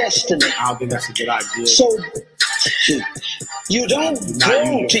destiny. I don't think that's a good idea. So, you don't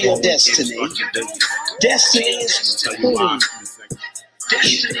go to your destiny. Destiny is pruning.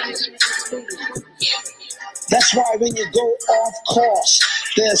 That's why when you go off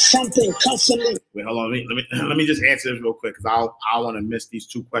course, there's something constantly. Wait, hold on. Let me just answer this real quick because I want to miss these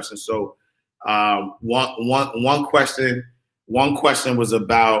two questions. So, one question was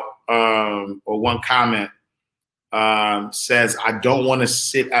about or one comment says, I don't want to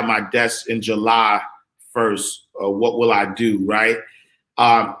sit at my desk in July 1st. What will I do? Right.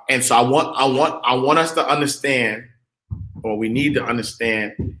 And so I want us to understand, or we need to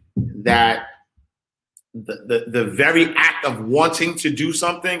understand, that the very act of wanting to do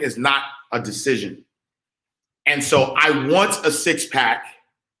something is not a decision. And so I want a six-pack,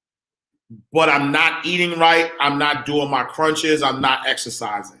 but I'm not eating right. I'm not doing my crunches. I'm not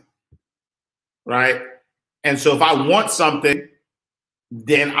exercising. Right. And so if I want something,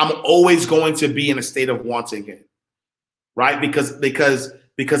 then I'm always going to be in a state of wanting it, right? Because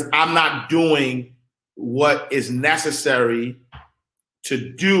I'm not doing what is necessary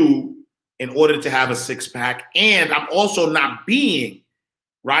to do in order to have a six-pack, and I'm also not being,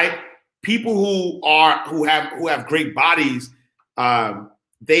 right? People who have great bodies,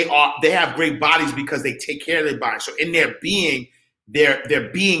 they have great bodies because they take care of their body. So in their being,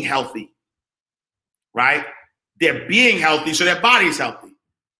 they're being healthy, right? They're being healthy, so their body's healthy.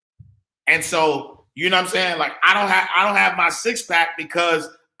 And so, you know what I'm saying? Like I don't have my six-pack because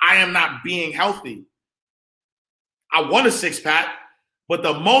I am not being healthy. I want a six-pack, but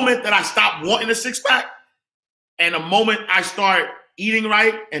the moment that I stop wanting a six-pack and the moment I start eating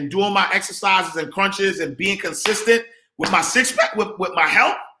right and doing my exercises and crunches and being consistent with my six-pack, with my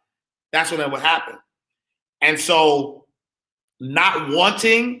health, that's when it would happen. And so not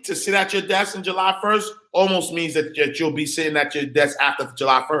wanting to sit at your desk on July 1st almost means that you'll be sitting at your desk after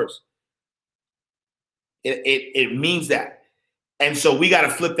July 1st. It means that. And so we got to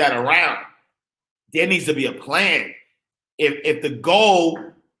flip that around. There needs to be a plan. If the goal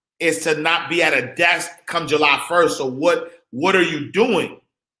is to not be at a desk come July 1st, so what are you doing?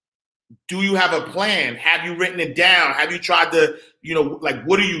 Do you have a plan? Have you written it down? Have you tried to, like,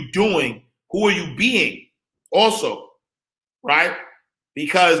 what are you doing? Who are you being? Also, right?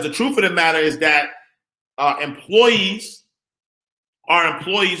 Because the truth of the matter is that employees are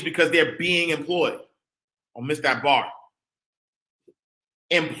employees because they're being employed. I'll miss that bar.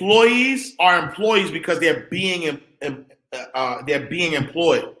 Employees are employees because they're being employed.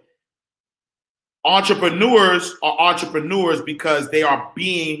 Entrepreneurs are entrepreneurs because they are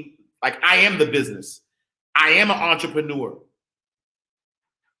being, like, I am the business. I am an entrepreneur,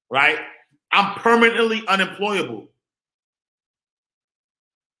 right? I'm permanently unemployable.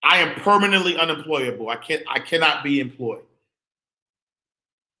 I am permanently unemployable. I cannot be employed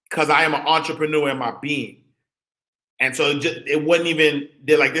because I am an entrepreneur in my being. And so it wasn't even,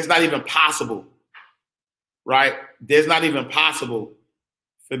 they're like, it's not even possible, right? There's not even possible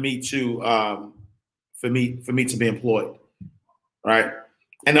for me to be employed, right?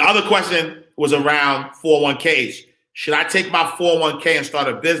 And the other question was around 401ks. Should I take my 401k and start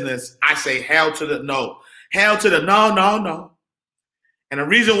a business? I say hell to the no. Hell to the no, no, no. And the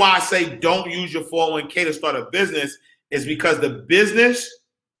reason why I say don't use your 401k to start a business is because the business,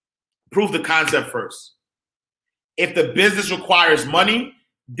 prove the concept first. If the business requires money,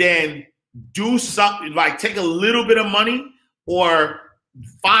 then do something, like take a little bit of money or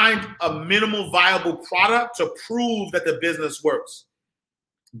find a minimal viable product to prove that the business works.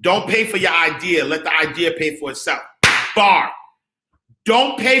 Don't pay for your idea. Let the idea pay for itself. Bar.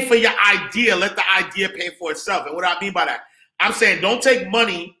 Don't pay for your idea. Let the idea pay for itself. And what I mean by that, I'm saying don't take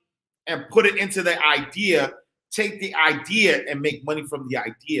money and put it into the idea. Take the idea and make money from the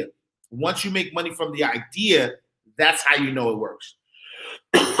idea. Once you make money from the idea, that's how you know it works.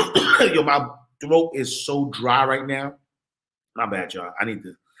 Yo, my throat is so dry right now. My bad, y'all. I need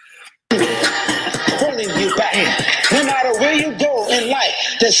to. Pulling you back. No matter where you go in life,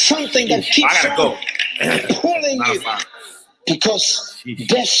 there's something that keeps on pulling you. Because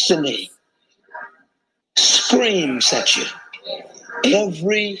destiny screams at you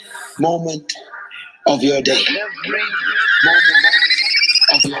every moment of your day. Every moment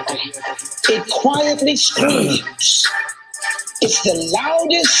of your day. It quietly screams. It's the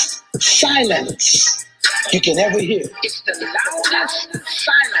loudest silence you can ever hear. It's the loudest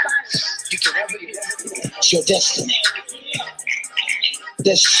silence you can ever hear. It's your destiny.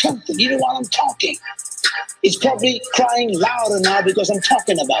 There's something, even while I'm talking, it's probably crying louder now because I'm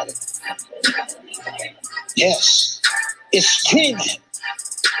talking about it. Yes, it's screaming.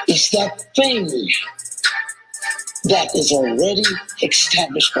 It's that thing that is already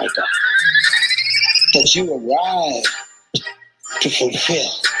established by God that you arrived to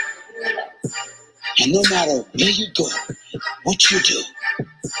fulfill. And no matter where you go, what you do,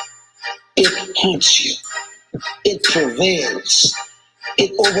 it haunts you. It prevails.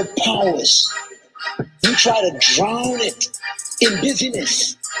 It overpowers. You try to drown it in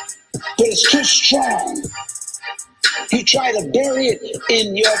busyness, but it's too strong. You try to bury it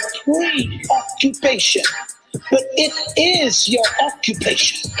in your preoccupation, but it is your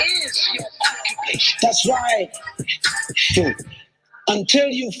occupation. That's why until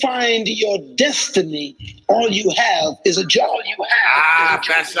you find your destiny, all you have is a job.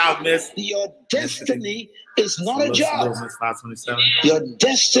 Fast out, miss. Your destiny is not a job. Your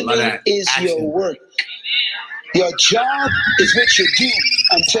destiny is your work. Your job is what you do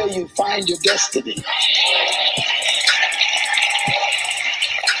until you find your destiny.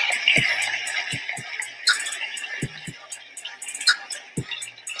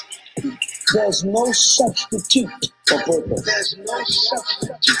 There's no substitute for purpose. There's no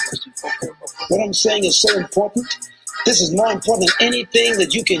substitute for purpose. What I'm saying is so important. This is more important than anything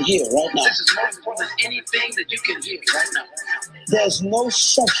that you can hear right now. This is more important than anything that you can hear right now. There's no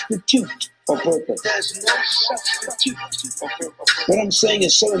substitute for purpose. There's no substitute for purpose. What I'm saying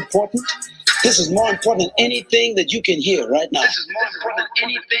is so important. This is more important than anything that you can hear right now. This is more important than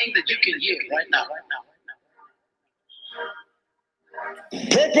anything that you can hear right now.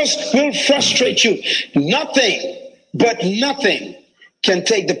 Purpose will frustrate you. Nothing, but nothing can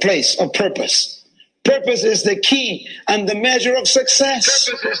take the place of purpose. Purpose is the key and the measure of success.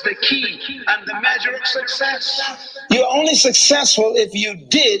 Purpose is the key and the measure of success. You're only successful if you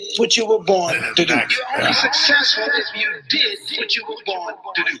did what you were born to do. You're only successful if you did what you were born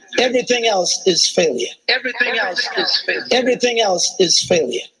to do. Everything else is failure. Everything else is failure. Everything else is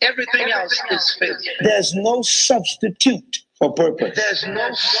failure. Everything else is failure. There's no substitute for purpose. There's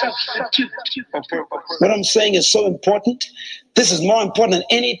no substitute for purpose. What I'm saying is so important. This is more important than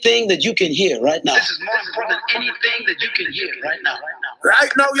anything that you can hear right now. This is more important than anything that you can hear right now.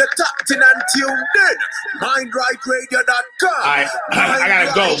 Right now you're tapped in and tuned in. MindRightRadio.com. All right, I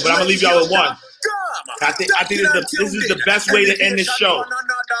gotta go, but I'm gonna leave y'all with one. I think this is the best way to end this show,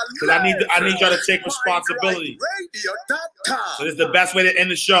 because I need y'all to take responsibility. So this is the best way to end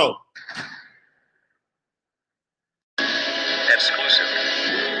the show. Exclusive.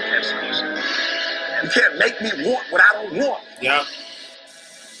 You can't make me want what I don't want. Yep.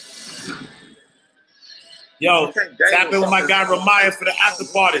 Yo, tap in with my guy Ramaya for the after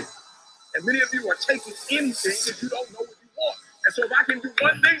party. And many of you are taking anything if you don't know what you want. And so if I can do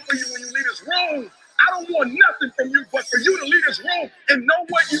one thing for you when you leave this room, I don't want nothing from you but for you to leave this room and know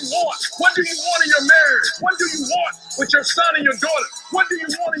what you want. What do you want in your marriage? What do you want with your son and your daughter? What do you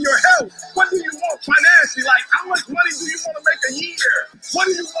want in your health? What do you want financially? Like, how much money do you want to make a year? What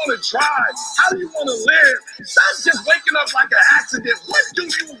do you want to drive? How do you want to live? Stop just waking up like an accident. What do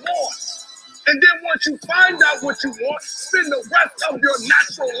you want? And then once you find out what you want, spend the rest of your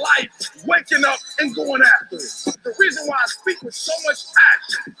natural life waking up and going after it. The reason why I speak with so much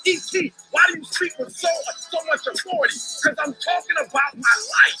passion, E.T., why do you speak with so much authority? Because I'm talking about my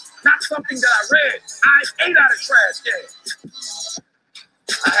life, not something that I read. I ate out of trash cans.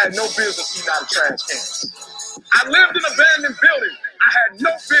 I had no business eating out of trash cans. I lived in abandoned buildings. I had no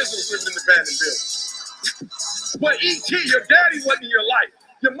business living in abandoned buildings. But E.T., your daddy wasn't in your life.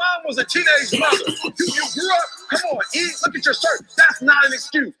 Your mom was a teenage mother. You grew up, come on, eat, look at your shirt. That's not an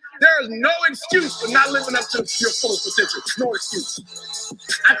excuse. There is no excuse for not living up to your fullest potential. No excuse.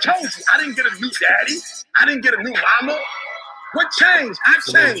 I told you, I didn't get a new daddy. I didn't get a new mama. What changed? I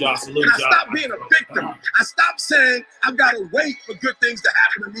changed. And I stopped being a victim. I stopped saying, I've got to wait for good things to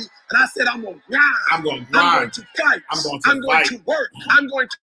happen to me. And I said, I'm going to grind. I'm going to grind. I'm going to fight. I'm going to work. I'm going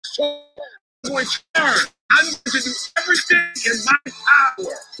to show. I'm going to learn. I'm going to do everything in my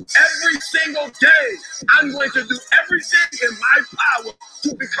power every single day. I'm going to do everything in my power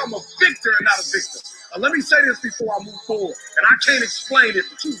to become a victor and not a victim. Now, let me say this before I move forward. And I can't explain it,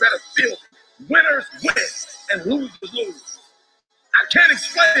 but you better feel it. Winners win and losers lose. I can't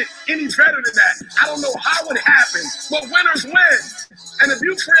explain it any better than that. I don't know how it happens, but winners win. And if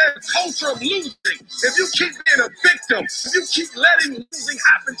you create a culture of losing, if you keep being a victim, if you keep letting losing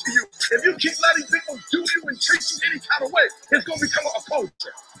happen to you, if you keep letting people do you and treat you any kind of way, it's going to become a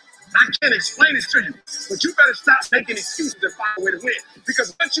culture. I can't explain it to you, but you better stop making excuses and find a way to win.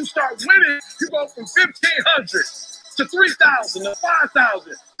 Because once you start winning, you go from 1,500 to 3,000 to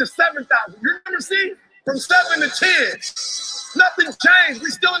 5,000 to 7,000. You remember, see? From 7 to 10. Nothing changed. We're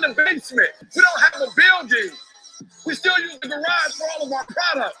still in the basement. We don't have a building. We still use the garage for all of our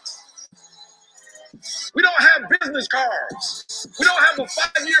products. We don't have business cards. We don't have a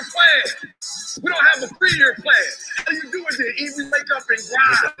 5-year plan. We don't have a 3-year plan. How do you do it then? Easy, wake up and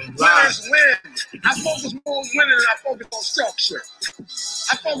grind. Winners win. I focus more on winning than I focus on structure.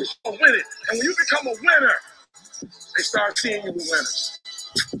 I focus on winning. And when you become a winner, they start seeing you as winners.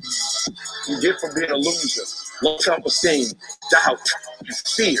 You get from being a loser, low self-esteem, doubt, and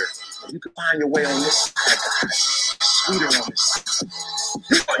fear. You can find your way on this side, guys. Sweeter on this side.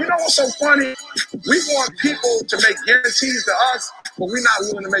 You know what's so funny? We want people to make guarantees to us, but we're not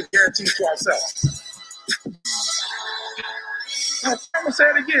willing to make guarantees to ourselves. I'm going to say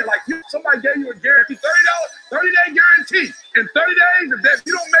it again. Like, somebody gave you a guarantee, $30, 30-day guarantee. In 30 days, if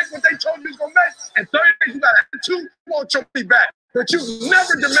you don't make what they told you you was going to make, in 30 days, you got to have you want your money back. But you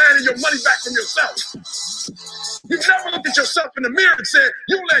never demanded your money back from yourself. You never looked at yourself in the mirror and said,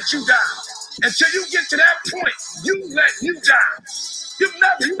 you let you down. Until you get to that point, you let you down.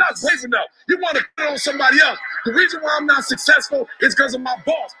 You're not brave enough. You want to put it on somebody else. The reason why I'm not successful is because of my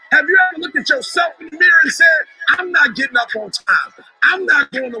boss. Have you ever looked at yourself in the mirror and said, I'm not getting up on time. I'm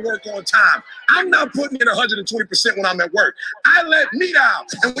not going to work on time. I'm not putting in 120% when I'm at work. I let me down.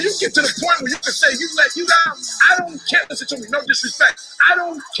 And when you get to the point where you can say you let you down, I don't care. Listen to me, no disrespect. I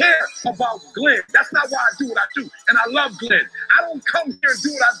don't care about Glenn. That's not why I do what I do. And I love Glenn. I don't come here and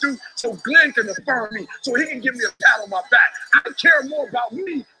do what I do so Glenn can affirm me, so he can give me a pat on my back. I care more about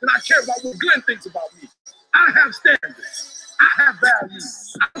me than I care about what Glenn thinks about me. I have standards. I have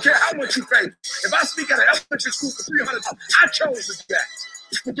values. I don't care how much you pay. If I speak at an elementary school for $300, I chose to do that.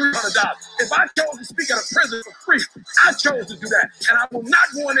 For $300. If I chose to speak at a prison for free, I chose to do that. And I will not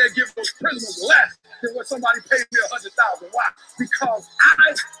go in there and give those prisoners less than what somebody paid me $100,000. Why? Because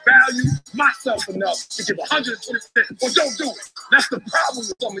I value myself enough to give 120%. Well, don't do it. That's the problem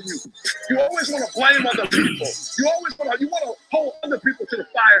with some of you. You always want to blame other people. You want to hold other people to the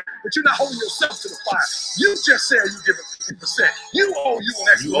fire, but you're not holding yourself to the fire. You just said you give it 50%. You owe you an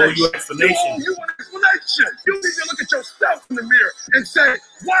explanation. You owe an explanation. You need to look at yourself in the mirror and say,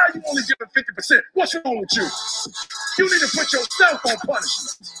 why are you only giving 50%? What's wrong with you? You need to put yourself on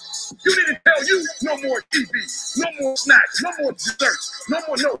punishment. You need to tell you no more TV, no more snacks, no more desserts, no,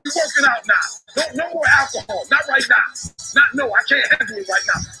 you're working out now. No more alcohol, not right now. I can't handle it right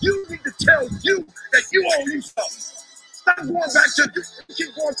now. You need to tell you that you owe you something. Stop going back to, you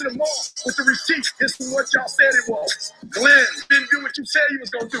keep going to the mall with the receipt. This is what y'all said it was. Glenn didn't do what you said he was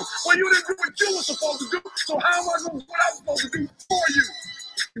going to do. Well, you didn't do what you were supposed to do, so how am I going to do what I was supposed to do for you?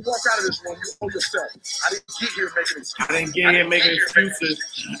 You walk out of this room, you owe yourself. I didn't get here making excuses.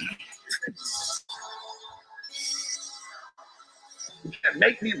 You can't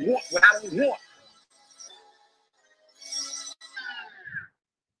make me want what I don't want.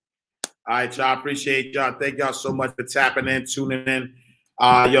 All right, y'all. Appreciate y'all. Thank y'all so much for tapping in, tuning in.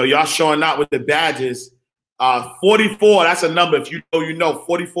 Y'all showing out with the badges. 44, that's a number. If you know, you know.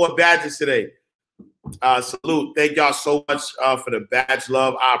 44 badges today. Salute. Thank y'all so much for the badge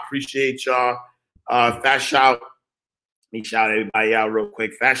love. I appreciate y'all. Fast shout. Let me shout everybody out real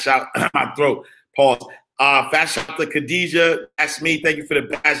quick. Fast shout. My throat. Pause. Fast shout to Khadijah. That's me. Thank you for the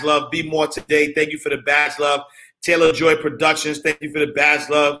badge love. Be More Today. Thank you for the badge love. Taylor Joy Productions. Thank you for the badge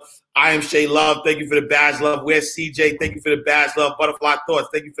love. I Am Shay Love. Thank you for the badge love. Where's CJ? Thank you for the badge love. Butterfly Thoughts.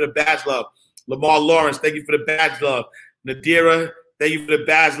 Thank you for the badge love. Lamar Lawrence. Thank you for the badge love. Nadira. Thank you for the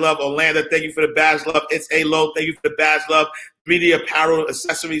badge love. Orlando, thank you for the badge love. It's A-Lo, thank you for the badge love. 3D Apparel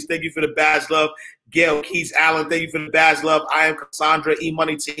Accessories, thank you for the badge love. Gail Keys Allen, thank you for the badge love. I Am Cassandra,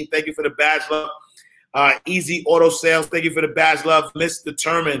 E-Money Team, thank you for the badge love. Easy Auto Sales, thank you for the badge love. Miss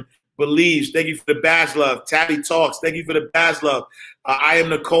Determined Believes, thank you for the badge love. Tabby Talks, thank you for the badge love. I Am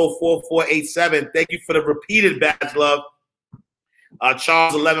Nicole 4487, thank you for the repeated badge love.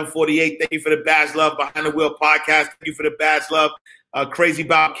 Charles 1148, thank you for the badge love. Behind the Wheel Podcast, thank you for the badge love. Crazy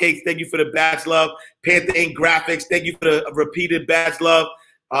Bob Cakes, thank you for the badge love. Panther Inc. Graphics, thank you for the repeated badge love.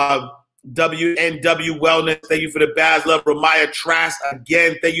 WNW Wellness, thank you for the badge love. Ramaya Trask,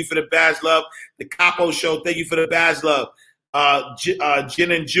 again, thank you for the badge love. The Capo Show, thank you for the badge love.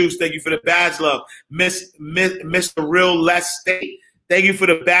 Gin and Juice, thank you for the badge love. Mr. Real Less State, thank you for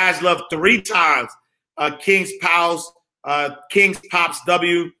the badge love 3 times. King's Pops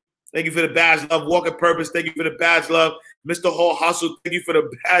W, thank you for the badge love. Walker Purpose, thank you for the badge love. Mr. Whole Hustle, thank you for the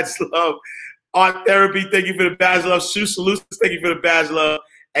badge love. Art Therapy, thank you for the badge love. Shoe Solutions, thank you for the badge love.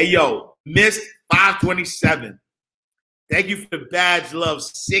 Hey, yo, Miss 527, thank you for the badge love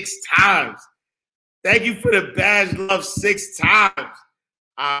 6 times. Thank you for the badge love 6 times.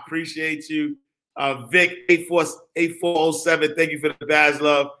 I appreciate you. Vic 8407, thank you for the badge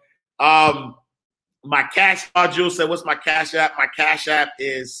love. My cash module said, what's my cash app? My cash app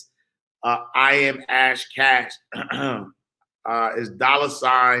is I Am Ash Cash. Is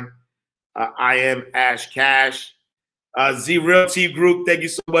 $. I Am Ash Cash. Z Realty Group, thank you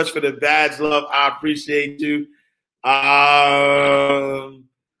so much for the badge love. I appreciate you.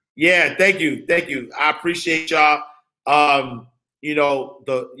 Yeah, thank you. I appreciate y'all.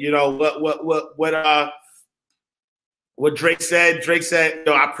 What Drake said. Drake said,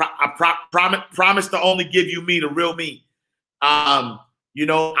 I promise to only give you me, the real me. I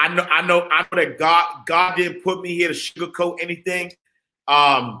know that God didn't put me here to sugarcoat anything.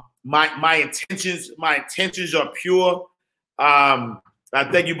 My intentions are pure.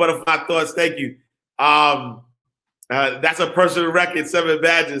 Thank you, Butterfly Thoughts. Thank you. That's a personal record. 7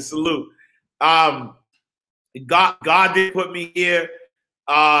 badges. Salute. God didn't put me here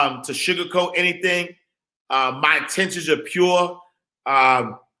to sugarcoat anything. My intentions are pure.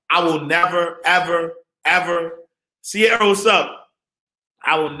 I will never, ever, ever. Sierra, what's up?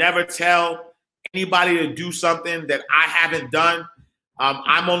 I will never tell anybody to do something that I haven't done.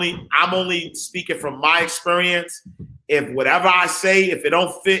 I'm only speaking from my experience. If whatever I say, if it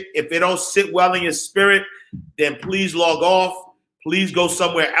don't fit, if it don't sit well in your spirit, then please log off. Please go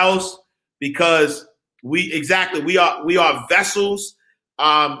somewhere else, because we are vessels.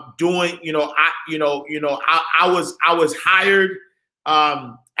 Doing, I was hired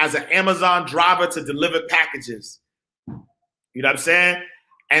as an Amazon driver to deliver packages. You know what I'm saying?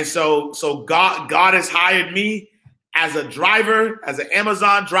 And so God has hired me as a driver, as an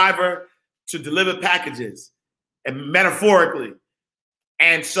Amazon driver, to deliver packages, and metaphorically.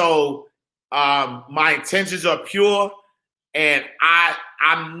 And so my intentions are pure, and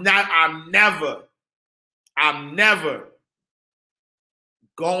I'm never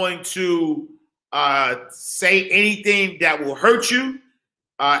going to say anything that will hurt you.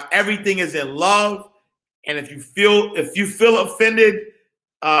 Everything is in love. And if you feel offended,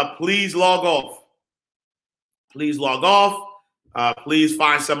 please log off. Please log off. Please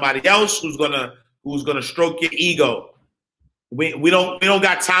find somebody else who's gonna stroke your ego. We don't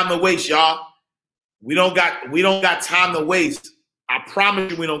got time to waste, y'all. We don't got time to waste. I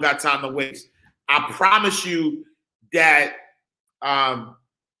promise you, we don't got time to waste. I promise you that.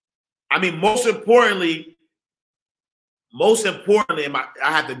 Most importantly,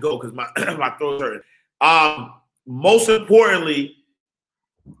 I have to go because my throat's hurting. Most importantly,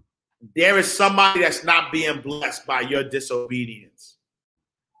 there is somebody that's not being blessed by your disobedience.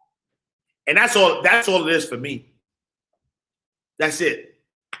 And that's all it is for me. That's it.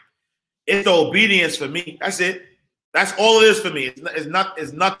 It's the obedience for me. That's it. That's all it is for me. It's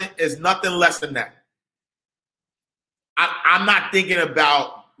nothing less than that. I'm not thinking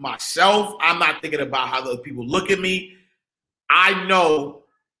about myself. I'm not thinking about how other people look at me. I know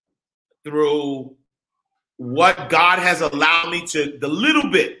through what God has allowed me to, the little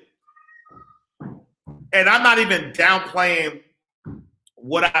bit, and I'm not even downplaying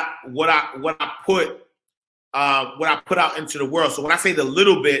what I put out into the world. So when I say the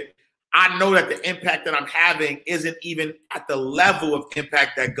little bit, I know that the impact that I'm having isn't even at the level of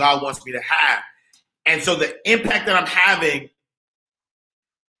impact that God wants me to have. And so the impact that I'm having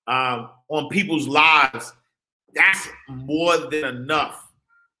on people's lives, that's more than enough,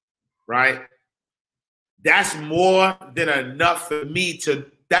 right? That's more than enough for me to,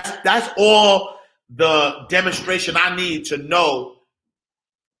 that's all the demonstration I need to know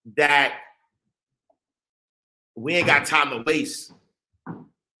that we ain't got time to waste.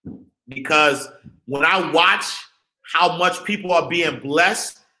 Because when I watch how much people are being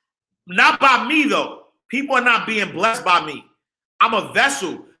blessed, not by me though. People are not being blessed by me. I'm a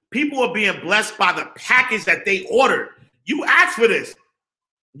vessel. People are being blessed by the package that they ordered. You asked for this.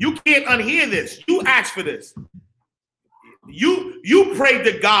 You can't unhear this. You asked for this. You prayed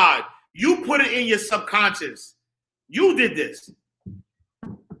to God. You put it in your subconscious. You did this.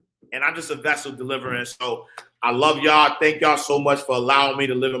 And I'm just a vessel delivering. So I love y'all. Thank y'all so much for allowing me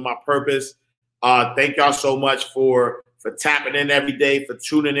to live in my purpose. Thank y'all so much for tapping in every day, for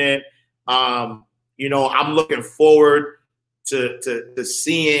tuning in. I'm looking forward to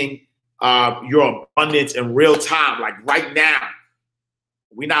seeing your abundance in real time. Like right now,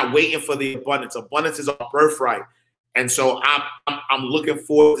 we're not waiting for the abundance. Abundance is our birthright. And so I'm looking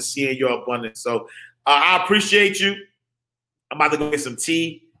forward to seeing your abundance. So I appreciate you. I'm about to go get some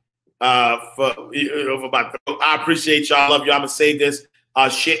tea for my throat. I appreciate y'all. I love you. I'm gonna save this.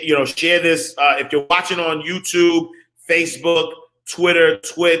 Share this. If you're watching on YouTube, Facebook, Twitter,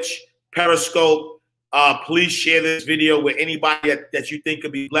 Twitch, Periscope, please share this video with anybody that you think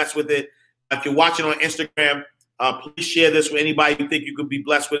could be blessed with it. If you're watching on Instagram, please share this with anybody you think you could be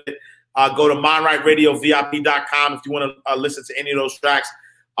blessed with it. Go to mindrightradiovip.com if you want to listen to any of those tracks.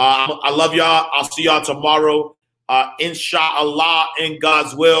 I love y'all. I'll see y'all tomorrow. Inshallah, in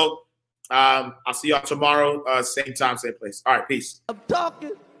God's will. I'll see y'all tomorrow, same time, same place. All right, peace. I'm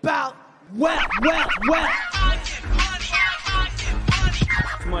talking about well.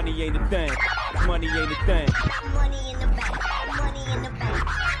 Money ain't a thing. Money ain't a thing. Money in the bank. Money in the bank.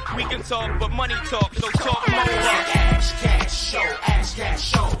 We can talk, but money talk, so talk more. Ash cash show, ash cash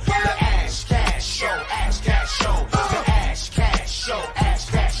show. The ash cash show, ash cash show.